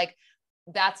thing, like,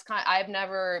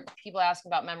 people ask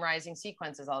about memorizing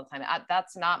sequences all the time.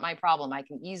 That's not my problem. I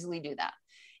can easily do that.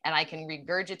 And I can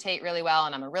regurgitate really well.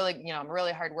 And I'm a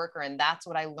really hard worker. And that's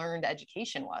what I learned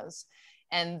education was.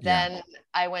 And then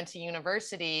I went to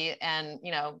university and,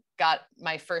 got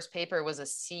my first paper was a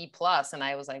C+. And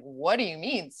I was like, what do you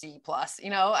mean C+?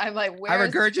 I'm like, I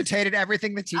regurgitated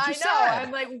everything the teacher said.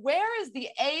 I'm like, where is the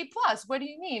A+? What do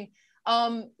you mean?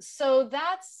 So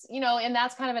that's, and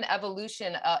that's kind of an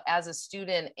evolution as a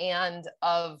student and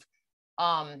of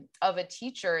a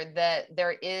teacher, that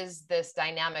there is this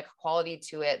dynamic quality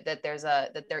to it, that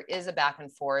there is a back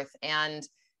and forth. And,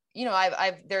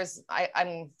 I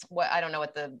don't know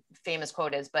what the famous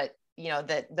quote is, but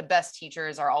that the best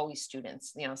teachers are always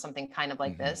students, something kind of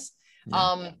like this.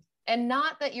 And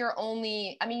not that you're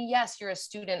only, yes, you're a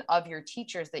student of your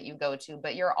teachers that you go to,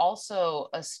 but you're also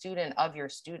a student of your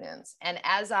students. And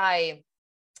as I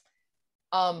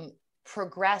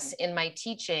progress in my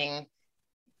teaching,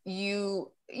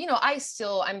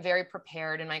 I'm very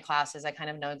prepared in my classes. I kind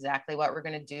of know exactly what we're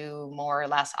going to do, more or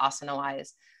less asana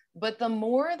wise. But the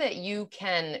more that you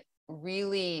can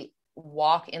really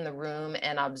walk in the room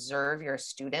and observe your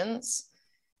students,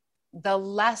 the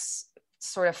less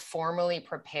sort of formally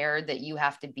prepared that you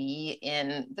have to be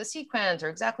in the sequence or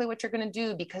exactly what you're going to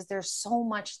do, because there's so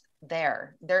much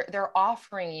there. They're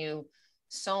offering you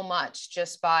so much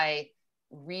just by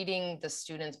reading the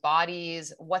students'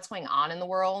 bodies, what's going on in the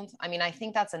world. I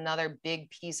think that's another big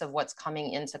piece of what's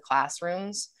coming into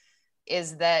classrooms,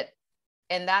 is that,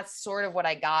 and that's sort of what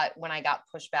I got when I got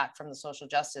pushback from the social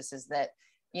justice, is that,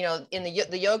 in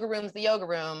the yoga room's the yoga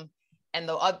room, and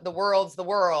the world's the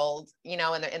world,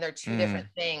 and they're two different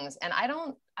things. And I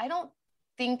don't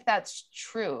think that's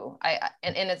true.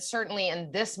 And it certainly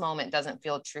in this moment doesn't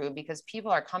feel true, because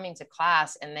people are coming to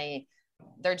class and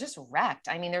they're just wrecked.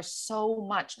 There's so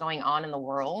much going on in the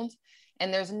world,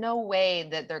 and there's no way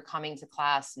that they're coming to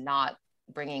class not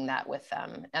bringing that with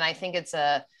them. And I think it's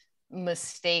a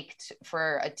mistake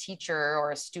for a teacher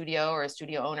or a studio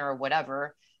owner or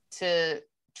whatever to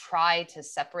try to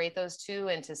separate those two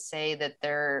and to say that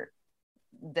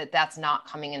that's not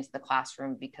coming into the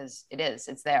classroom, because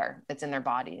it's there, it's in their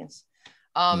bodies.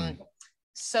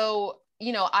 So,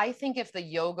 I think if the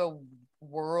yoga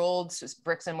world's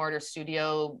bricks and mortar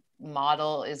studio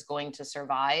model is going to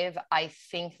survive, I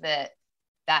think that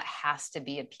has to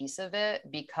be a piece of it,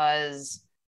 because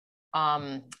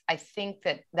I think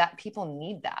that people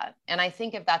need that. And I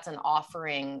think if that's an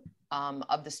offering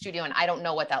of the studio, and I don't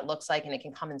know what that looks like, and it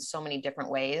can come in so many different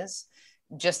ways,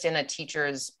 just in a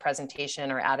teacher's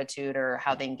presentation or attitude or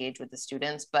how they engage with the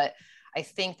students. But I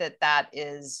think that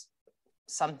is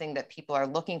something that people are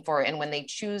looking for. And when they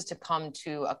choose to come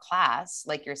to a class,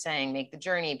 like you're saying, make the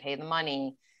journey, pay the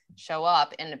money, show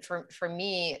up. And for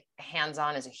me,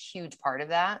 hands-on is a huge part of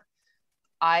that.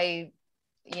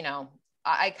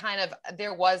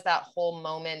 There was that whole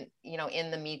moment,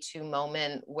 in the Me Too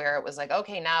moment, where it was like,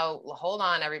 okay, now hold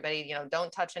on, everybody,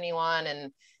 don't touch anyone.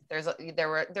 And there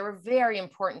were very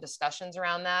important discussions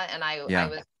around that. And I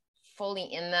was fully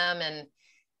in them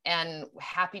and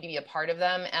happy to be a part of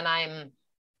them. And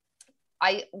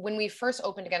when we first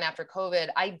opened again after COVID,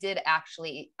 I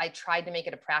tried to make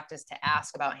it a practice to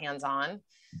ask about hands-on,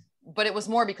 but it was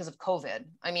more because of COVID.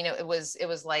 It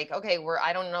was like, okay,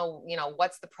 I don't know,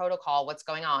 what's the protocol, what's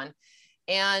going on.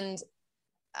 And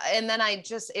then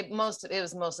it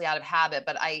was mostly out of habit,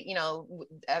 but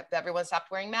everyone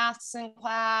stopped wearing masks in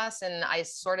class, and I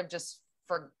sort of just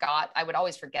forgot. I would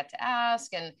always forget to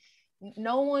ask, and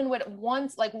no one would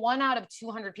once, like 1 out of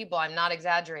 200 people, I'm not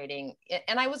exaggerating.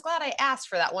 And I was glad I asked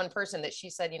for that one person that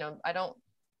she said, I don't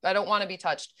want to be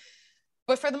touched.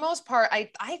 But for the most part,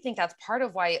 I think that's part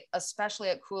of why, especially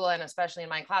at Kula and especially in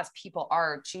my class, people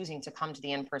are choosing to come to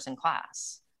the in-person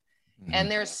class. Mm-hmm. And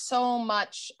there's so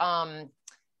much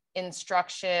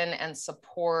instruction and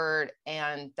support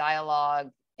and dialogue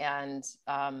and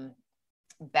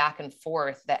back and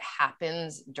forth that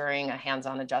happens during a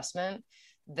hands-on adjustment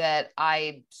that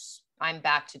I'm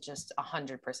back to just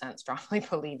 100% strongly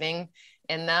believing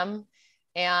in them.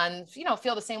 And, you know,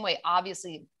 feel the same way.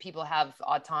 Obviously, people have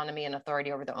autonomy and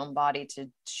authority over their own body to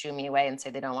shoo me away and say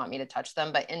they don't want me to touch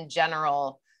them. But in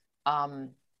general,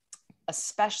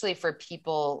 especially for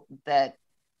people that,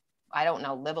 I don't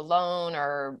know, live alone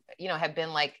or, you know, have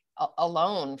been like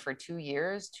alone for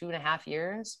 2.5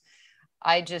 years,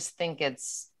 I just think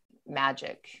it's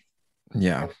magic.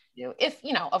 Yeah. If,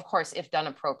 you know, of course, if done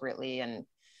appropriately and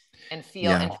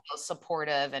feel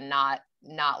supportive and not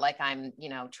like I'm, you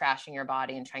know, trashing your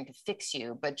body and trying to fix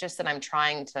you, but just that I'm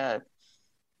trying to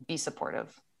be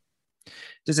supportive.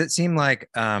 Does it seem like,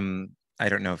 I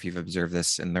don't know if you've observed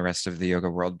this in the rest of the yoga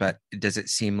world, but does it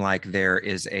seem like there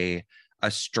is a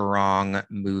strong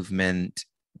movement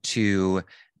to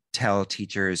tell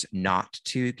teachers not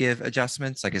to give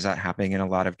adjustments? Like, is that happening in a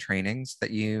lot of trainings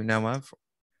that you know of?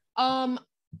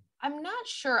 I'm not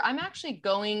sure. I'm actually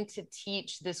going to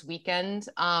teach this weekend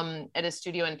at a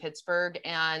studio in Pittsburgh.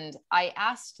 And I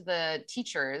asked the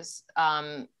teachers,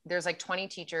 there's like 20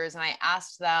 teachers, and I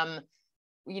asked them,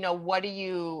 you know,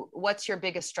 what's your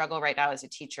biggest struggle right now as a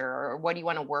teacher? Or what do you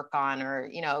want to work on? Or,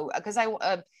 you know, because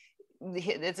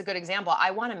it's a good example.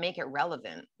 I want to make it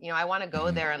relevant. You know, I want to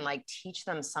go there and like teach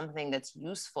them something that's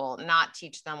useful, not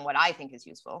teach them what I think is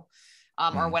useful.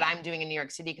 Or what I'm doing in New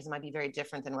York City, because it might be very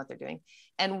different than what they're doing.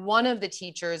 And one of the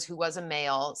teachers, who was a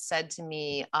male, said to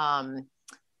me,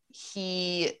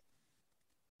 he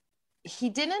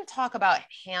didn't talk about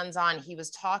hands-on. He was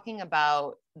talking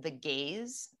about the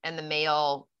gaze and the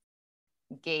male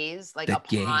gaze, like the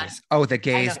gaze. Oh, the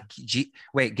gaze.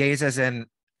 Wait, gaze as in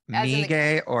me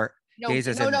gay or gaze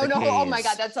as in the gaze? Oh my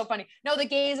God, that's so funny. No, the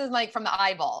gaze is like from the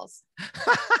eyeballs.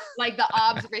 Like the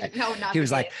observation. No, not. He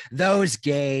was like, those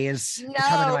gays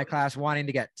coming to my class wanting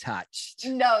to get touched.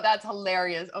 No, that's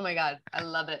hilarious. Oh my God, I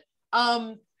love it.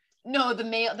 No, the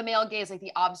male gaze, like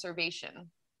the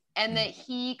observation, and that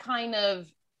he kind of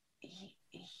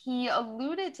he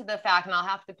alluded to the fact, and I'll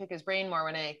have to pick his brain more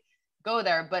when I go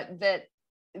there, but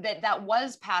that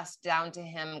was passed down to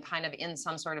him kind of in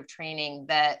some sort of training,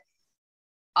 that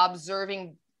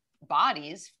observing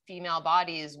bodies, female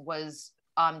bodies, was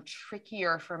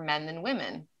trickier for men than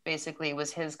women, basically,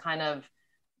 was his kind of,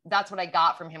 that's what I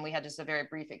got from him. We had just a very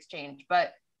brief exchange,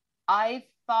 but I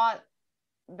thought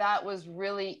that was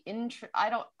really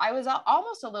I was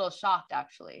almost a little shocked,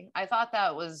 actually. I thought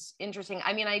that was interesting.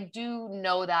 I mean, I do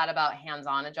know that about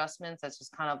hands-on adjustments. That's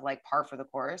just kind of like par for the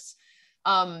course.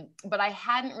 But I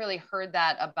hadn't really heard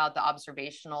that about the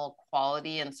observational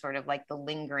quality and sort of like the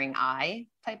lingering eye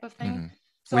type of thing. Mm-hmm.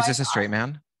 So was this a straight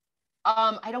man?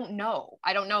 I don't know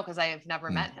because I have never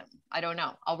met him. I don't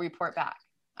know. I'll report back.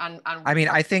 I mean,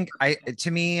 I think to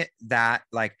me that,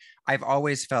 like, I've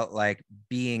always felt like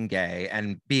being gay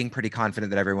and being pretty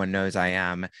confident that everyone knows I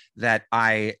am, that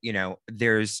you know,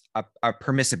 there's a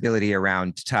permissibility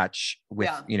around touch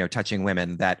with, you know, touching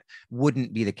women that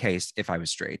wouldn't be the case if I was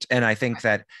straight. And I think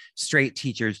that straight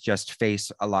teachers just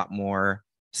face a lot more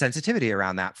sensitivity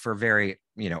around that for very,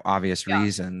 you know, obvious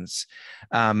reasons.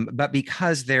 But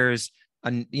because there's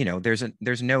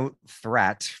no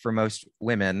threat for most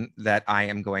women that I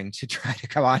am going to try to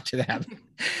come on to them.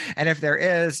 And if there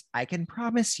is, I can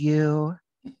promise you're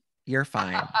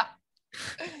fine.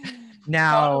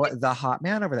 Now, the hot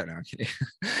man over there. No, I'm kidding.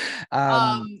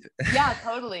 Yeah,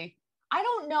 totally. I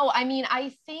don't know. I mean,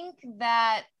 I think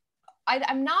that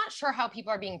I'm not sure how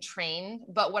people are being trained,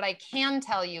 but what I can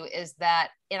tell you is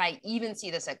that, and I even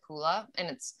see this at Kula, and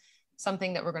it's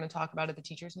something that we're going to talk about at the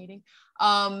teachers meeting.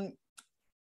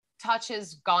 Touch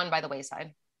has gone by the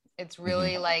wayside. It's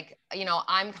really like, you know,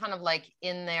 I'm kind of like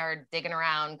in there digging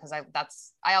around because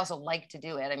I also like to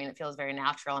do it. I mean, it feels very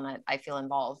natural and I feel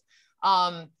involved.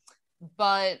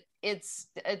 But it's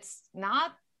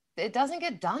not, it doesn't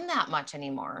get done that much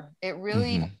anymore. It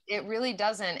really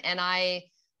doesn't. And I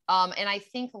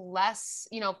think less,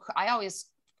 you know, I always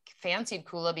fancied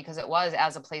Kula because it was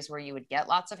as a place where you would get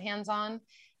lots of hands-on.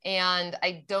 And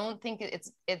I don't think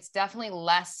it's definitely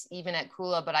less even at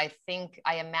Kula, but I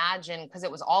imagine, because it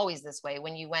was always this way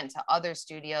when you went to other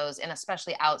studios, and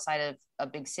especially outside of a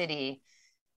big city,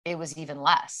 it was even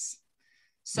less.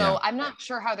 So I'm not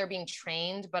sure how they're being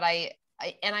trained, but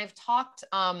I've talked,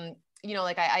 you know,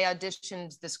 like I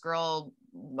auditioned this girl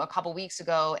a couple weeks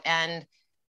ago, and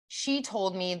she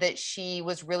told me that she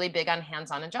was really big on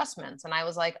hands-on adjustments. And I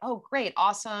was like, oh, great,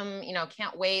 awesome. You know,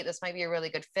 can't wait. This might be a really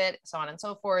good fit, so on and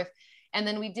so forth. And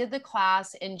then we did the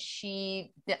class and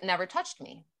she never touched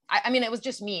me. I mean, it was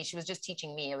just me. She was just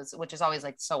teaching me. Which is always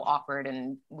like so awkward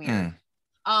and weird.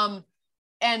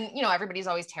 and, you know, everybody's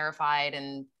always terrified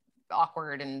and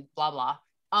awkward and blah, blah.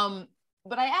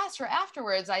 But I asked her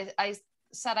afterwards, I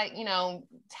said, you know,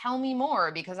 tell me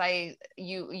more, because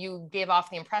you gave off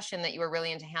the impression that you were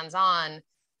really into hands-on.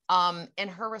 And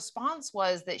her response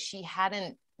was that she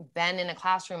hadn't been in a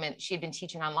classroom and she had been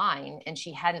teaching online and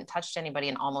she hadn't touched anybody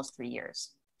in almost 3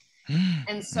 years.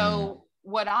 And so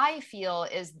what I feel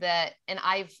is that, and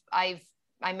I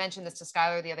mentioned this to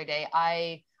Skylar the other day,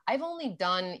 I've only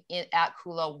done at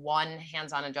Kula one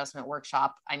hands-on adjustment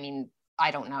workshop. I mean,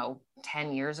 I don't know,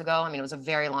 10 years ago. I mean, it was a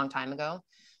very long time ago.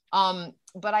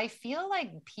 But I feel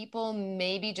like people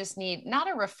maybe just need not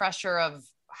a refresher of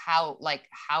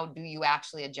how do you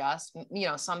actually adjust? You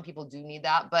know, some people do need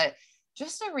that, but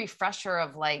just a refresher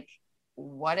of like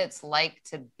what it's like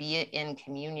to be in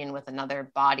communion with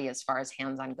another body as far as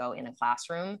hands-on go in a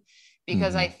classroom.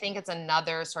 Because I think it's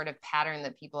another sort of pattern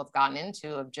that people have gotten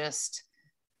into of just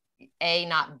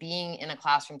not being in a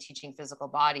classroom teaching physical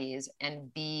bodies,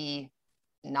 and B,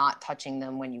 not touching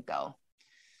them when you go.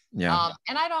 Yeah.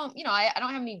 And I don't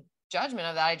have any judgment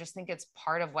of that. I just think it's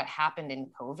part of what happened in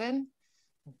COVID.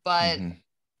 But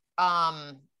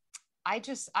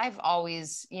I've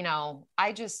always, you know,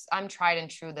 I'm tried and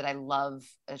true that I love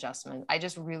adjustment. I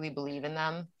just really believe in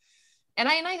them. And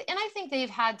I think they've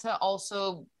had to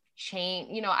also change,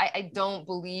 you know, I don't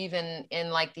believe in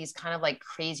like these kind of like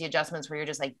crazy adjustments where you're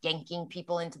just like yanking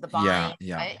people into the body.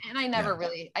 I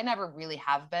never really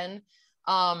have been.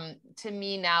 To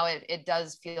me now, it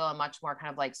does feel a much more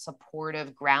kind of like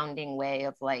supportive, grounding way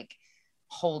of like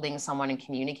holding someone and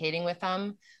communicating with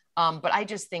them. But I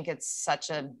just think it's such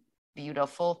a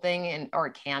beautiful thing, or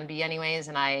it can be anyways.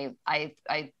 And I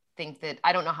think that,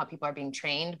 I don't know how people are being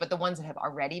trained, but the ones that have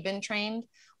already been trained,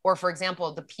 or for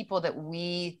example, the people that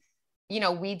we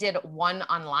did one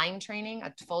online training,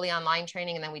 a fully online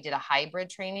training, and then we did a hybrid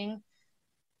training.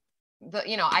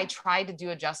 I tried to do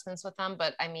adjustments with them,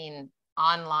 but I mean,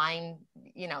 online,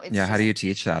 you know, it's how do you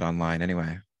teach that online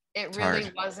anyway? It's really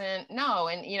hard. Wasn't, no.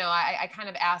 And, you know, I kind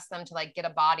of asked them to like get a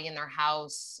body in their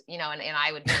house, you know, and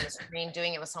I would be on the screen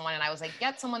doing it with someone, and I was like,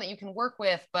 get someone that you can work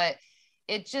with. But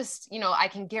it just, you know, I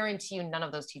can guarantee you none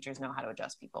of those teachers know how to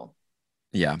adjust people.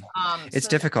 Yeah. It's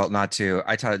difficult not to.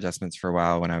 I taught adjustments for a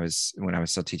while when I was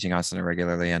still teaching asana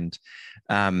regularly. And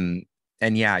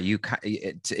yeah,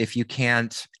 if you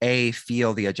can't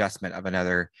feel the adjustment of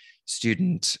another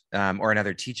student or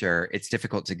another teacher, it's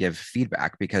difficult to give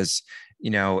feedback, because, you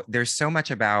know, there's so much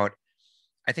about,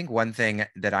 I think one thing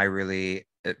that I really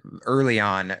early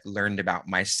on learned about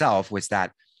myself was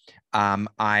that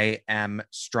I am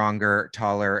stronger,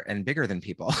 taller, and bigger than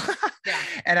people. Yeah.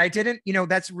 And I didn't, you know,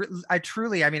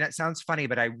 I mean, it sounds funny,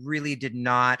 but I really did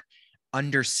not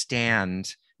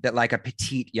understand that like a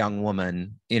petite young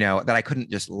woman, you know, that I couldn't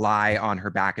just lie on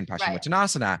her back in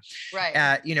Paschimottanasana,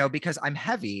 you know, because I'm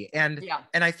heavy. And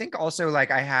I think also like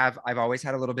I've always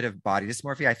had a little bit of body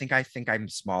dysmorphia. I think I'm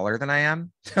smaller than I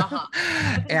am.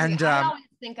 And I always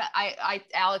think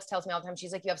Alex tells me all the time,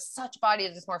 she's like, you have such body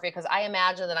dysmorphia, because I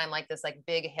imagine that I'm like this like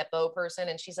big hippo person,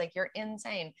 and she's like, you're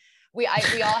insane. We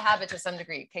all have it to some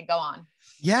degree. Okay, go on.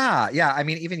 Yeah. I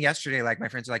mean, even yesterday, like my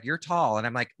friends are like, you're tall. And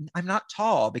I'm like, I'm not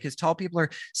tall, because tall people are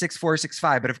 6'4",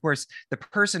 6'5". But of course, the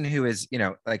person who is, you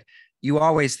know, like, you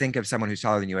always think of someone who's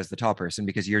taller than you as the tall person,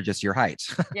 because you're just your height.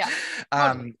 Yeah.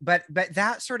 Totally. But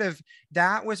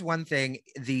that was one thing,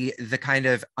 the kind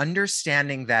of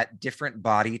understanding that different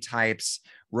body types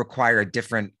require a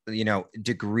different, you know,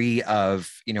 degree of,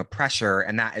 you know, pressure.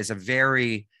 And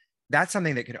that's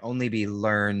something that could only be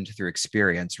learned through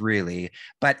experience, really.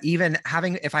 But even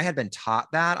if I had been taught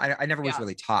that, I never was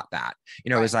really taught that. You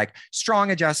know, it was like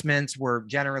strong adjustments were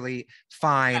generally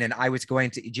fine. And I was going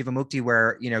to Jivamukti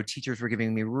where, you know, teachers were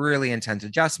giving me really intense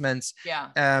adjustments. Yeah.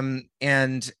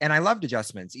 And I loved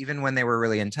adjustments, even when they were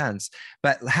really intense.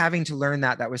 But having to learn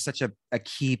that was such a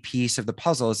key piece of the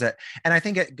puzzle, and I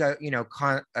think you know,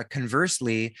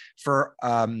 conversely, for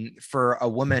a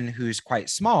woman who's quite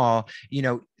small, you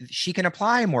know, she can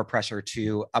apply more pressure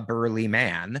to a burly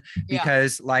man,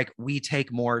 because like we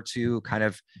take more to kind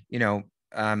of, you know,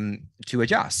 to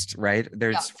adjust, right?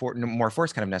 There's more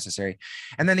force kind of necessary.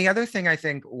 And then the other thing I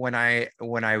think when I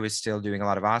was still doing a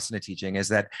lot of asana teaching is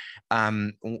that,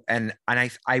 and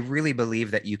I really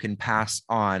believe that you can pass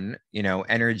on, you know,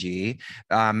 energy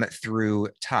through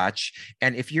touch.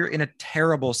 And if you're in a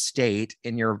terrible state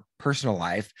in your personal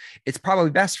life, it's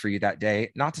probably best for you that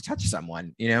day not to touch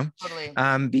someone, you know,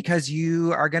 totally. because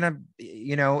you are gonna,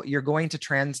 you know, you're going to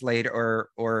translate or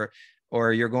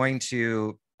you're going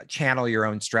to channel your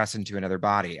own stress into another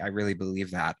body. I really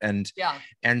believe that. Yeah.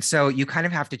 And so you kind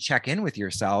of have to check in with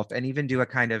yourself and even do a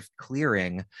kind of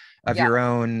clearing of Yeah. your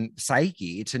own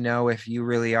psyche to know if you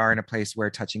really are in a place where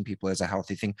touching people is a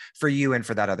healthy thing for you and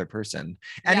for that other person.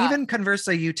 And Yeah. even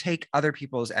conversely, you take other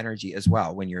people's energy as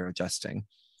well when you're adjusting.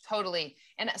 Totally.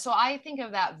 And so I think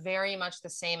of that very much the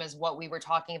same as what we were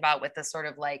talking about with the sort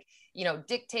of like,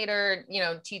 dictator,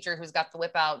 teacher who's got the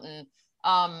whip out. And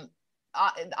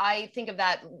I think of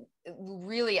that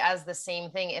really as the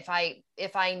same thing. If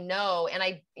I know, and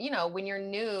I, when you're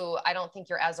new, I don't think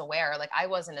you're as aware. Like I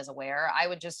wasn't as aware. I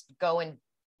would just go and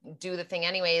do the thing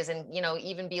anyways. And,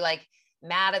 even be like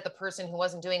mad at the person who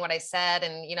wasn't doing what I said,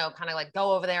 and, kind of like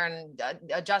go over there and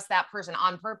adjust that person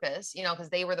on purpose, because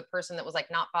they were the person that was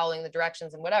like not following the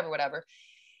directions and whatever.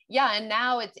 Yeah. And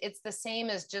now it's the same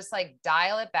as just like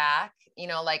dial it back,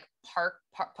 like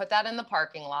put that in the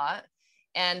parking lot.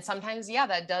 And sometimes, yeah,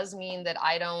 that does mean that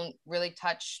I don't really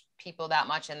touch people that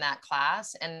much in that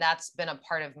class. And that's been a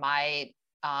part of my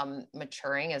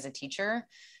maturing as a teacher,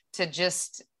 to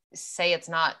just say it's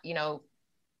not,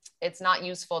 it's not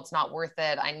useful. It's not worth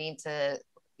it. I need to,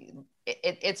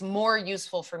 it's more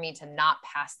useful for me to not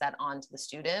pass that on to the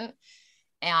student,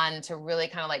 and to really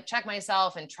kind of like check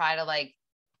myself and try to like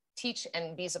teach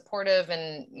and be supportive,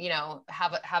 and,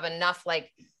 have enough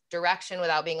like direction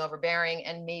without being overbearing.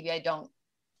 And maybe I don't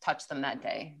touch them that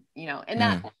day,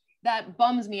 and that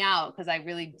bums me out, because I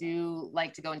really do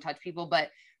like to go and touch people. But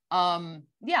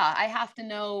yeah, I have to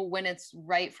know when it's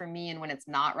right for me and when it's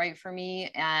not right for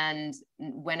me, and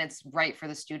when it's right for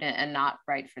the student and not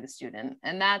right for the student.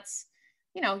 And that's,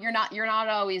 you're not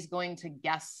always going to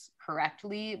guess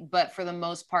correctly, but for the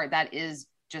most part, that is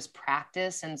just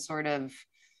practice and sort of,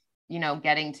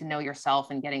 getting to know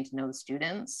yourself and getting to know the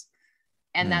students.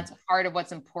 And that's part of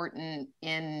what's important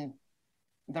in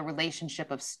the relationship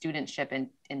of studentship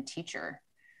and teacher,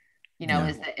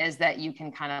 is that you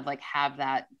can kind of like have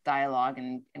that dialogue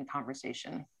and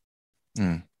conversation.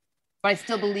 But I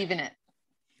still believe in it.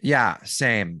 Yeah,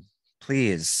 same.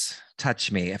 Please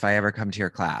touch me if I ever come to your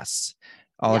class.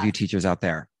 All of you teachers out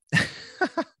there.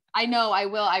 I know I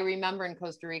will. I remember in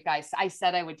Costa Rica, I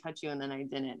said I would touch you, and then I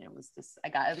didn't. It was just, I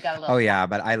got a little. Oh yeah.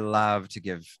 But I love to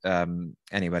give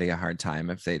anybody a hard time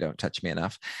if they don't touch me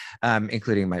enough,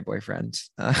 including my boyfriend.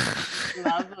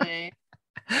 Lovely.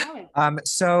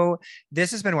 So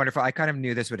this has been wonderful. I kind of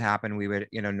knew this would happen. We would,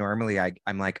 normally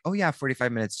I'm like, oh yeah,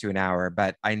 45 minutes to an hour,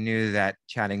 but I knew that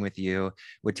chatting with you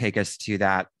would take us to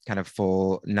that kind of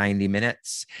full 90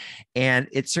 minutes. And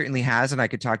it certainly has. And I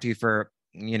could talk to you for,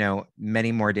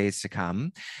 many more days to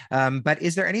come. But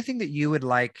is there anything that you would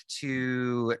like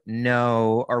to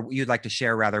know, or you'd like to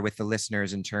share rather, with the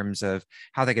listeners in terms of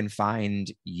how they can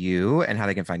find you and how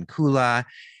they can find Kula?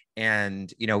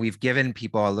 And, we've given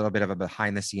people a little bit of a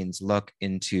behind the scenes look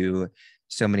into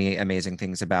so many amazing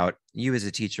things about you as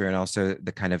a teacher, and also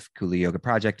the kind of Kula Yoga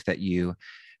project that you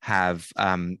have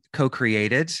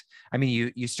co-created. I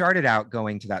mean, you started out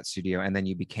going to that studio, and then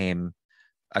you became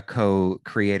a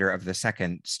co-creator of the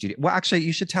second studio. Well, actually,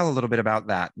 you should tell a little bit about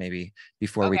that maybe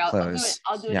before we close.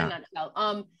 I'll do it in a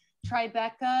nutshell.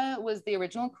 Tribeca was the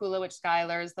original Kula, which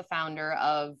Skylar is the founder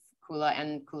of Kula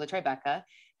and Kula Tribeca.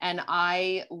 And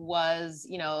I was,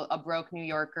 a broke New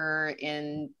Yorker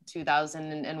in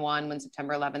 2001 when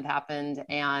September 11th happened,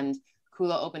 and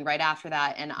Kula opened right after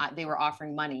that. And they were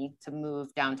offering money to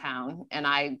move downtown, and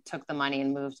I took the money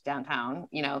and moved downtown.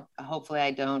 Hopefully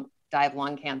I don't die of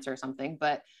lung cancer or something,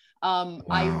 but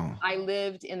wow. I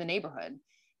lived in the neighborhood,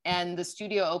 and the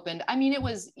studio opened. I mean,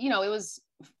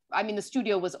 the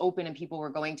studio was open and people were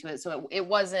going to it. So it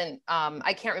wasn't,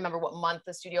 I can't remember what month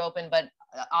the studio opened, but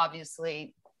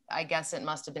obviously I guess it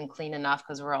must've been clean enough,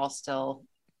 because we're all still,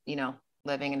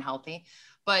 living and healthy.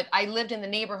 But I lived in the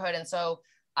neighborhood. And so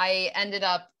I ended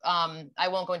up, I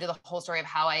won't go into the whole story of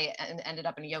how I ended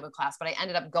up in a yoga class, but I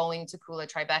ended up going to Kula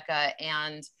Tribeca.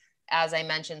 And as I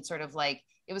mentioned, sort of like,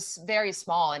 it was very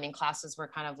small. I mean, classes were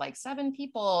kind of like 7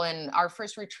 people. And our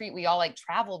first retreat, we all like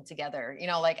traveled together,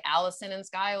 like Allison and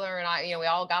Skylar and I, we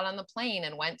all got on the plane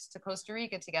and went to Costa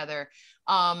Rica together.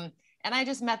 And I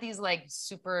just met these like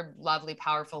super lovely,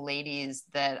 powerful ladies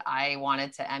that I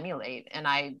wanted to emulate. And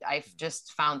I've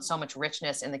just found so much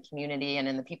richness in the community and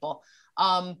in the people.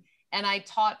 And I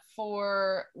taught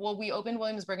we opened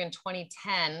Williamsburg in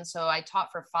 2010. So I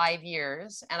taught for 5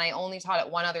 years, and I only taught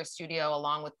at one other studio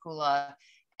along with Kula.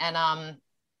 And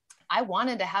I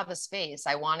wanted to have a space.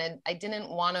 I didn't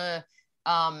want to,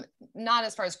 not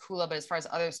as far as Kula, but as far as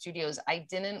other studios, I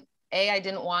didn't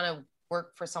want to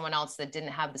work for someone else that didn't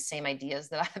have the same ideas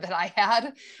that I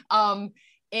had.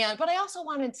 but I also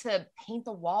wanted to paint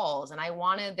the walls, and I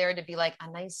wanted there to be like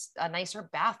a nicer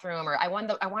bathroom, or I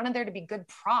wanted there to be good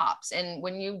props. And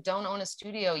when you don't own a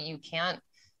studio, you can't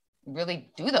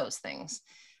really do those things.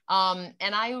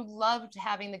 And I loved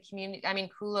having the community. I mean,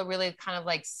 Kula really kind of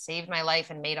like saved my life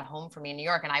and made a home for me in New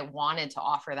York. And I wanted to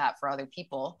offer that for other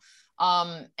people.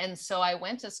 And so I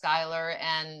went to Skylar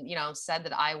and, said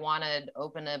that I wanted to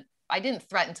open I didn't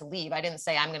threaten to leave. I didn't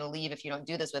say, I'm going to leave if you don't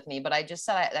do this with me, but I just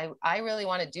said, I really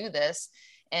want to do this.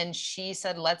 And she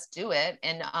said, let's do it.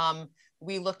 And,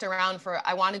 we looked around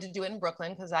I wanted to do it in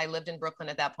Brooklyn because I lived in Brooklyn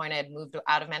at that point. I had moved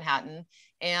out of Manhattan,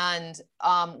 and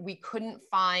we couldn't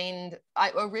find,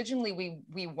 originally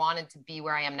we wanted to be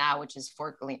where I am now, which is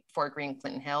Fort Greene,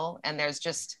 Clinton Hill. And there's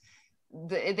just,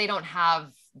 they don't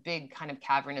have big kind of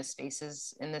cavernous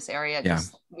spaces in this area.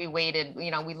 Because we waited,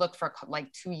 we looked for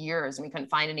like 2 years and we couldn't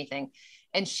find anything.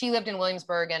 And she lived in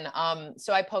Williamsburg. And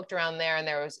so I poked around there, and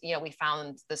there was, we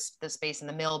found the space in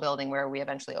the Mill building where we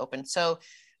eventually opened. So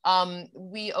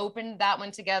we opened that one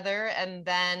together, and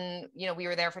then, we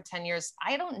were there for 10 years.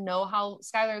 I don't know how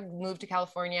Skylar moved to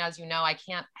California. As you know, I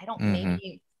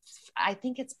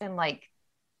think it's been like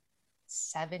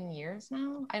 7 years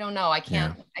now. I don't know. I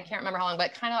can't remember how long,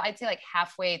 but kind of, I'd say like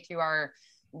halfway through our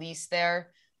lease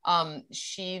there,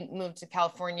 she moved to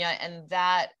California, and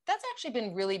that's actually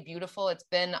been really beautiful. It's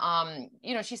been,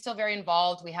 she's still very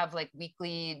involved. We have like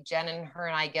weekly, Jen and her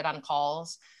and I get on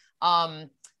calls.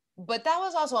 But that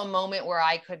was also a moment where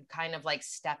I could kind of like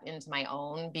step into my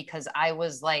own, because I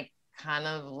was like kind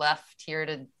of left here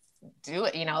to do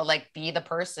it, like be the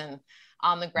person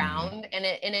on the ground. And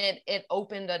it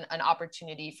opened an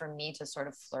opportunity for me to sort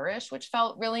of flourish, which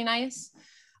felt really nice.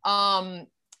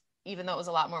 Even though it was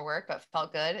a lot more work, but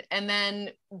felt good. And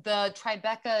then the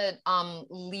Tribeca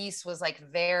lease was like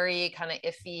very kind of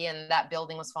iffy, and that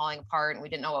building was falling apart, and we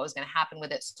didn't know what was going to happen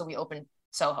with it. So we opened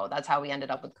Soho. That's how we ended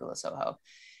up with Kula Soho.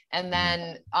 And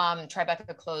then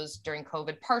Tribeca closed during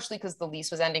COVID, partially because the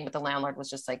lease was ending, but the landlord was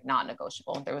just like not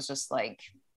negotiable. There was just like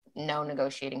no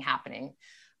negotiating happening.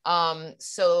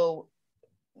 So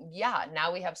yeah,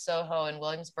 now we have Soho and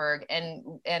Williamsburg, and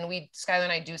Skylar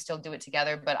and I do still do it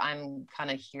together, but I'm kind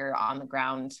of here on the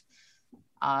ground,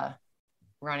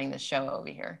 running the show over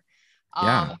here.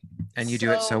 And you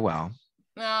do it so well.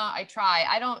 No, I try.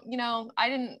 I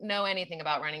didn't know anything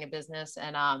about running a business,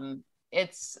 and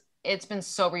it's been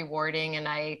so rewarding.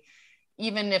 And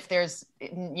even if there's,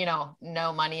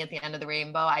 no money at the end of the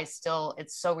rainbow, it's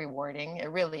so rewarding.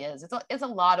 It really is. It's a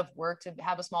lot of work to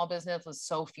have a small business with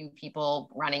so few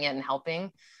people running it and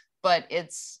helping, but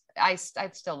I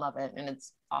still love it, and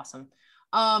it's awesome.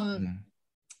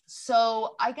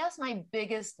 So I guess my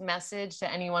biggest message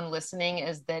to anyone listening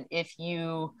is that if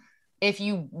you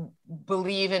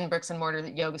believe in bricks and mortar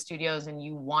yoga studios and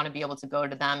you want to be able to go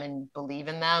to them and believe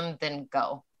in them, then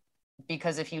go.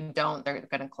 Because if you don't, they're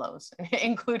going to close,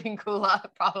 including Kula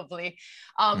probably.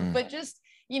 But just,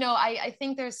 I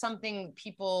think there's something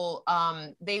people,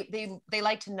 they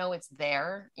like to know it's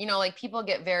there. Like people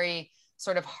get very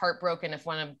sort of heartbroken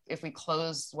if we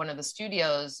close one of the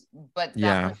studios, but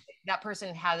that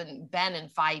person hasn't been in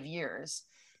 5 years.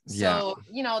 So,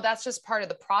 that's just part of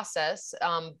the process.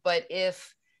 But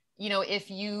if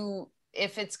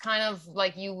it's kind of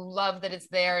like you love that it's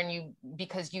there, and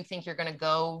because you think you're going to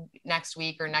go next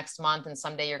week or next month, and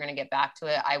someday you're going to get back to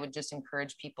it, I would just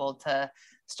encourage people to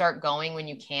start going when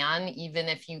you can, even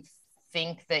if you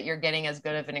think that you're getting as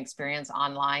good of an experience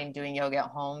online doing yoga at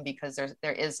home, because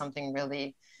there is something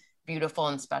really beautiful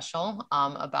and special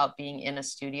about being in a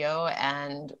studio,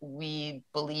 and we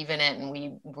believe in it. And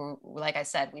we're, like I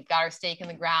said, we've got our stake in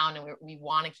the ground, and we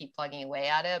want to keep plugging away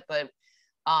at it. But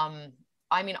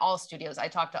all studios, I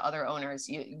talk to other owners,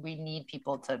 we need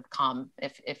people to come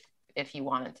if you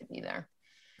want it to be there.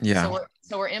 Yeah.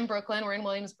 So we're in Brooklyn, we're in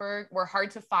Williamsburg, we're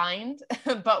hard to find,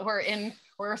 but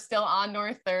we're still on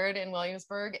North 3rd in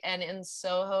Williamsburg, and in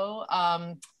Soho,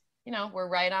 we're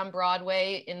right on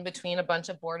Broadway, in between a bunch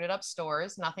of boarded up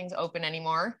stores. Nothing's open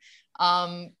anymore,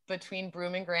 between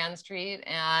Broome and Grand Street.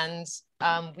 And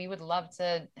we would love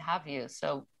to have you.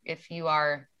 So if you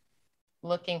are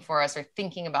looking for us or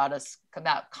thinking about us,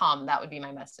 that would be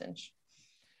my message.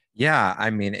 Yeah,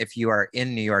 if you are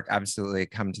in New York, absolutely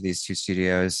come to these two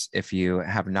studios if you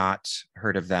have not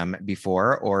heard of them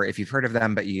before, or if you've heard of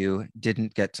them but you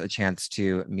didn't get a chance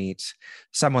to meet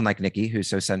someone like Nikki, who's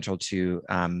so central to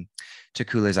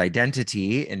Kula's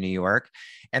identity in New York.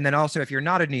 And then also, if you're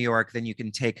not in New York, then you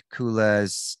can take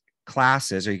Kula's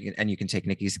classes, you can take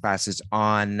Nikki's classes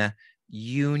on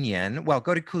Union. Well,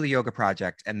 go to Kula Yoga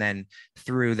Project, and then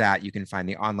through that you can find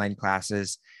the online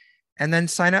classes. And then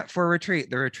sign up for a retreat.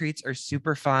 The retreats are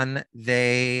super fun.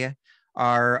 They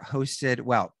are hosted,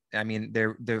 well, I mean,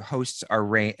 the hosts are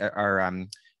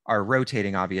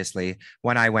rotating, obviously.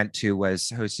 One I went to was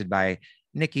hosted by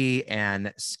Nikki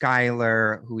and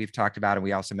Skylar, who we've talked about, and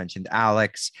we also mentioned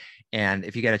Alex. And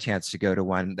if you get a chance to go to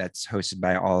one that's hosted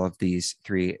by all of these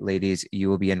three ladies, you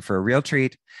will be in for a real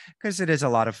treat because it is a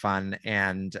lot of fun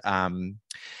and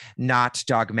not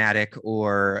dogmatic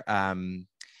or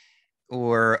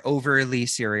overly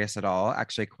serious at all.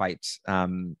 Actually, quite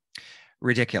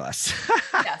ridiculous.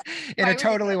 Yes, in a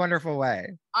totally ridiculous. Wonderful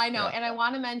way. I know. Yeah. And I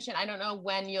want to mention, I don't know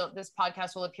when this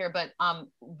podcast will appear, but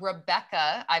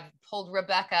Rebecca, I've pulled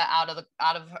Rebecca out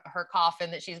of her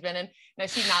coffin that she's been in. No,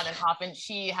 she's not in a coffin.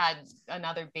 She had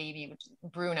another baby, which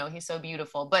Bruno, he's so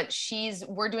beautiful, but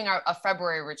we're doing a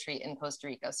February retreat in Costa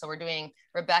Rica. So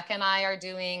Rebecca and I are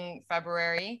doing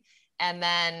February. And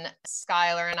then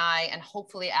Skylar and I, and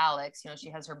hopefully Alex, she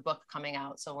has her book coming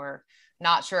out. So we're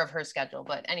not sure of her schedule,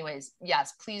 but anyways,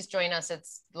 yes, please join us.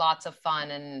 It's lots of fun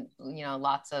and,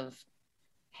 lots of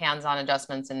hands-on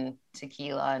adjustments and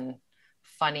tequila and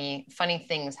funny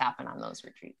things happen on those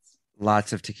retreats.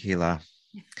 Lots of tequila.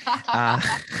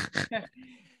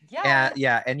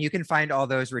 Yeah. And you can find all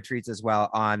those retreats as well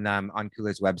on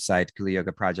Kula's website,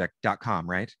 kulayogaproject.com,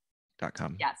 right?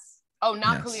 .com. Yes. Oh,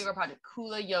 not yes. Kula Yoga Project,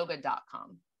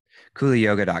 kulayoga.com.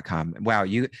 Kulayoga.com. Wow,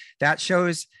 that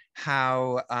shows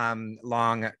how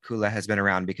long Kula has been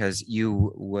around, because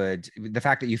the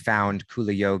fact that you found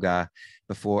Kula Yoga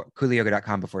before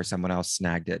kulayoga.com before someone else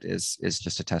snagged it is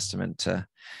just a testament to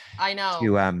I know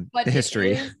to the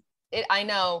history. I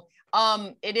know.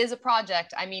 It is a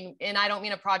project. I mean, and I don't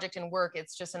mean a project in work.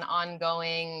 It's just an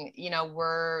ongoing,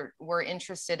 we're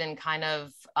interested in kind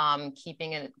of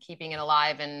keeping it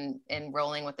alive and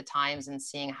rolling with the times and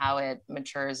seeing how it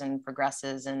matures and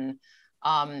progresses and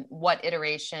what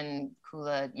iteration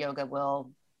Kula Yoga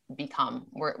will become.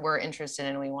 We're interested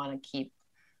and we want to keep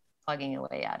plugging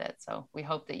away at it. So we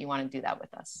hope that you want to do that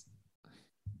with us.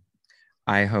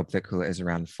 I hope that Kula is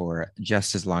around for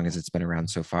just as long as it's been around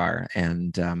so far.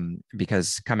 And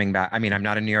because coming back, I mean, I'm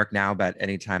not in New York now, but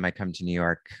anytime I come to New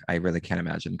York, I really can't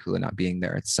imagine Kula not being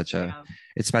there. It's such a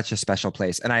special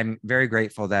place. And I'm very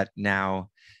grateful that now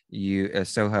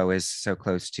Soho is so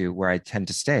close to where I tend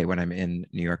to stay when I'm in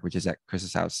New York, which is at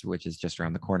Chris's house, which is just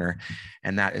around the corner.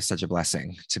 And that is such a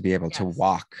blessing to be able to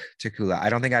walk to Kula. I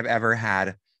don't think I've ever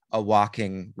had a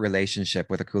walking relationship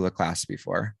with a Kula class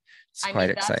before. It's quite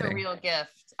exciting. That's a real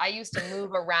gift. I used to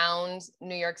move around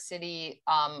New York City.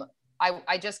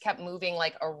 I just kept moving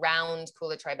like around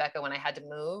Kula Tribeca when I had to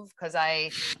move because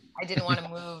I didn't want to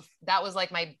move. That was like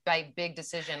my big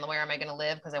decision. Where am I going to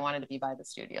live? Because I wanted to be by the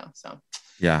studio. So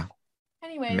yeah.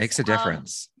 Anyways, makes a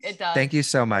difference. It does. Thank you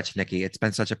so much, Nikki. It's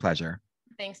been such a pleasure.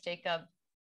 Thanks, Jacob.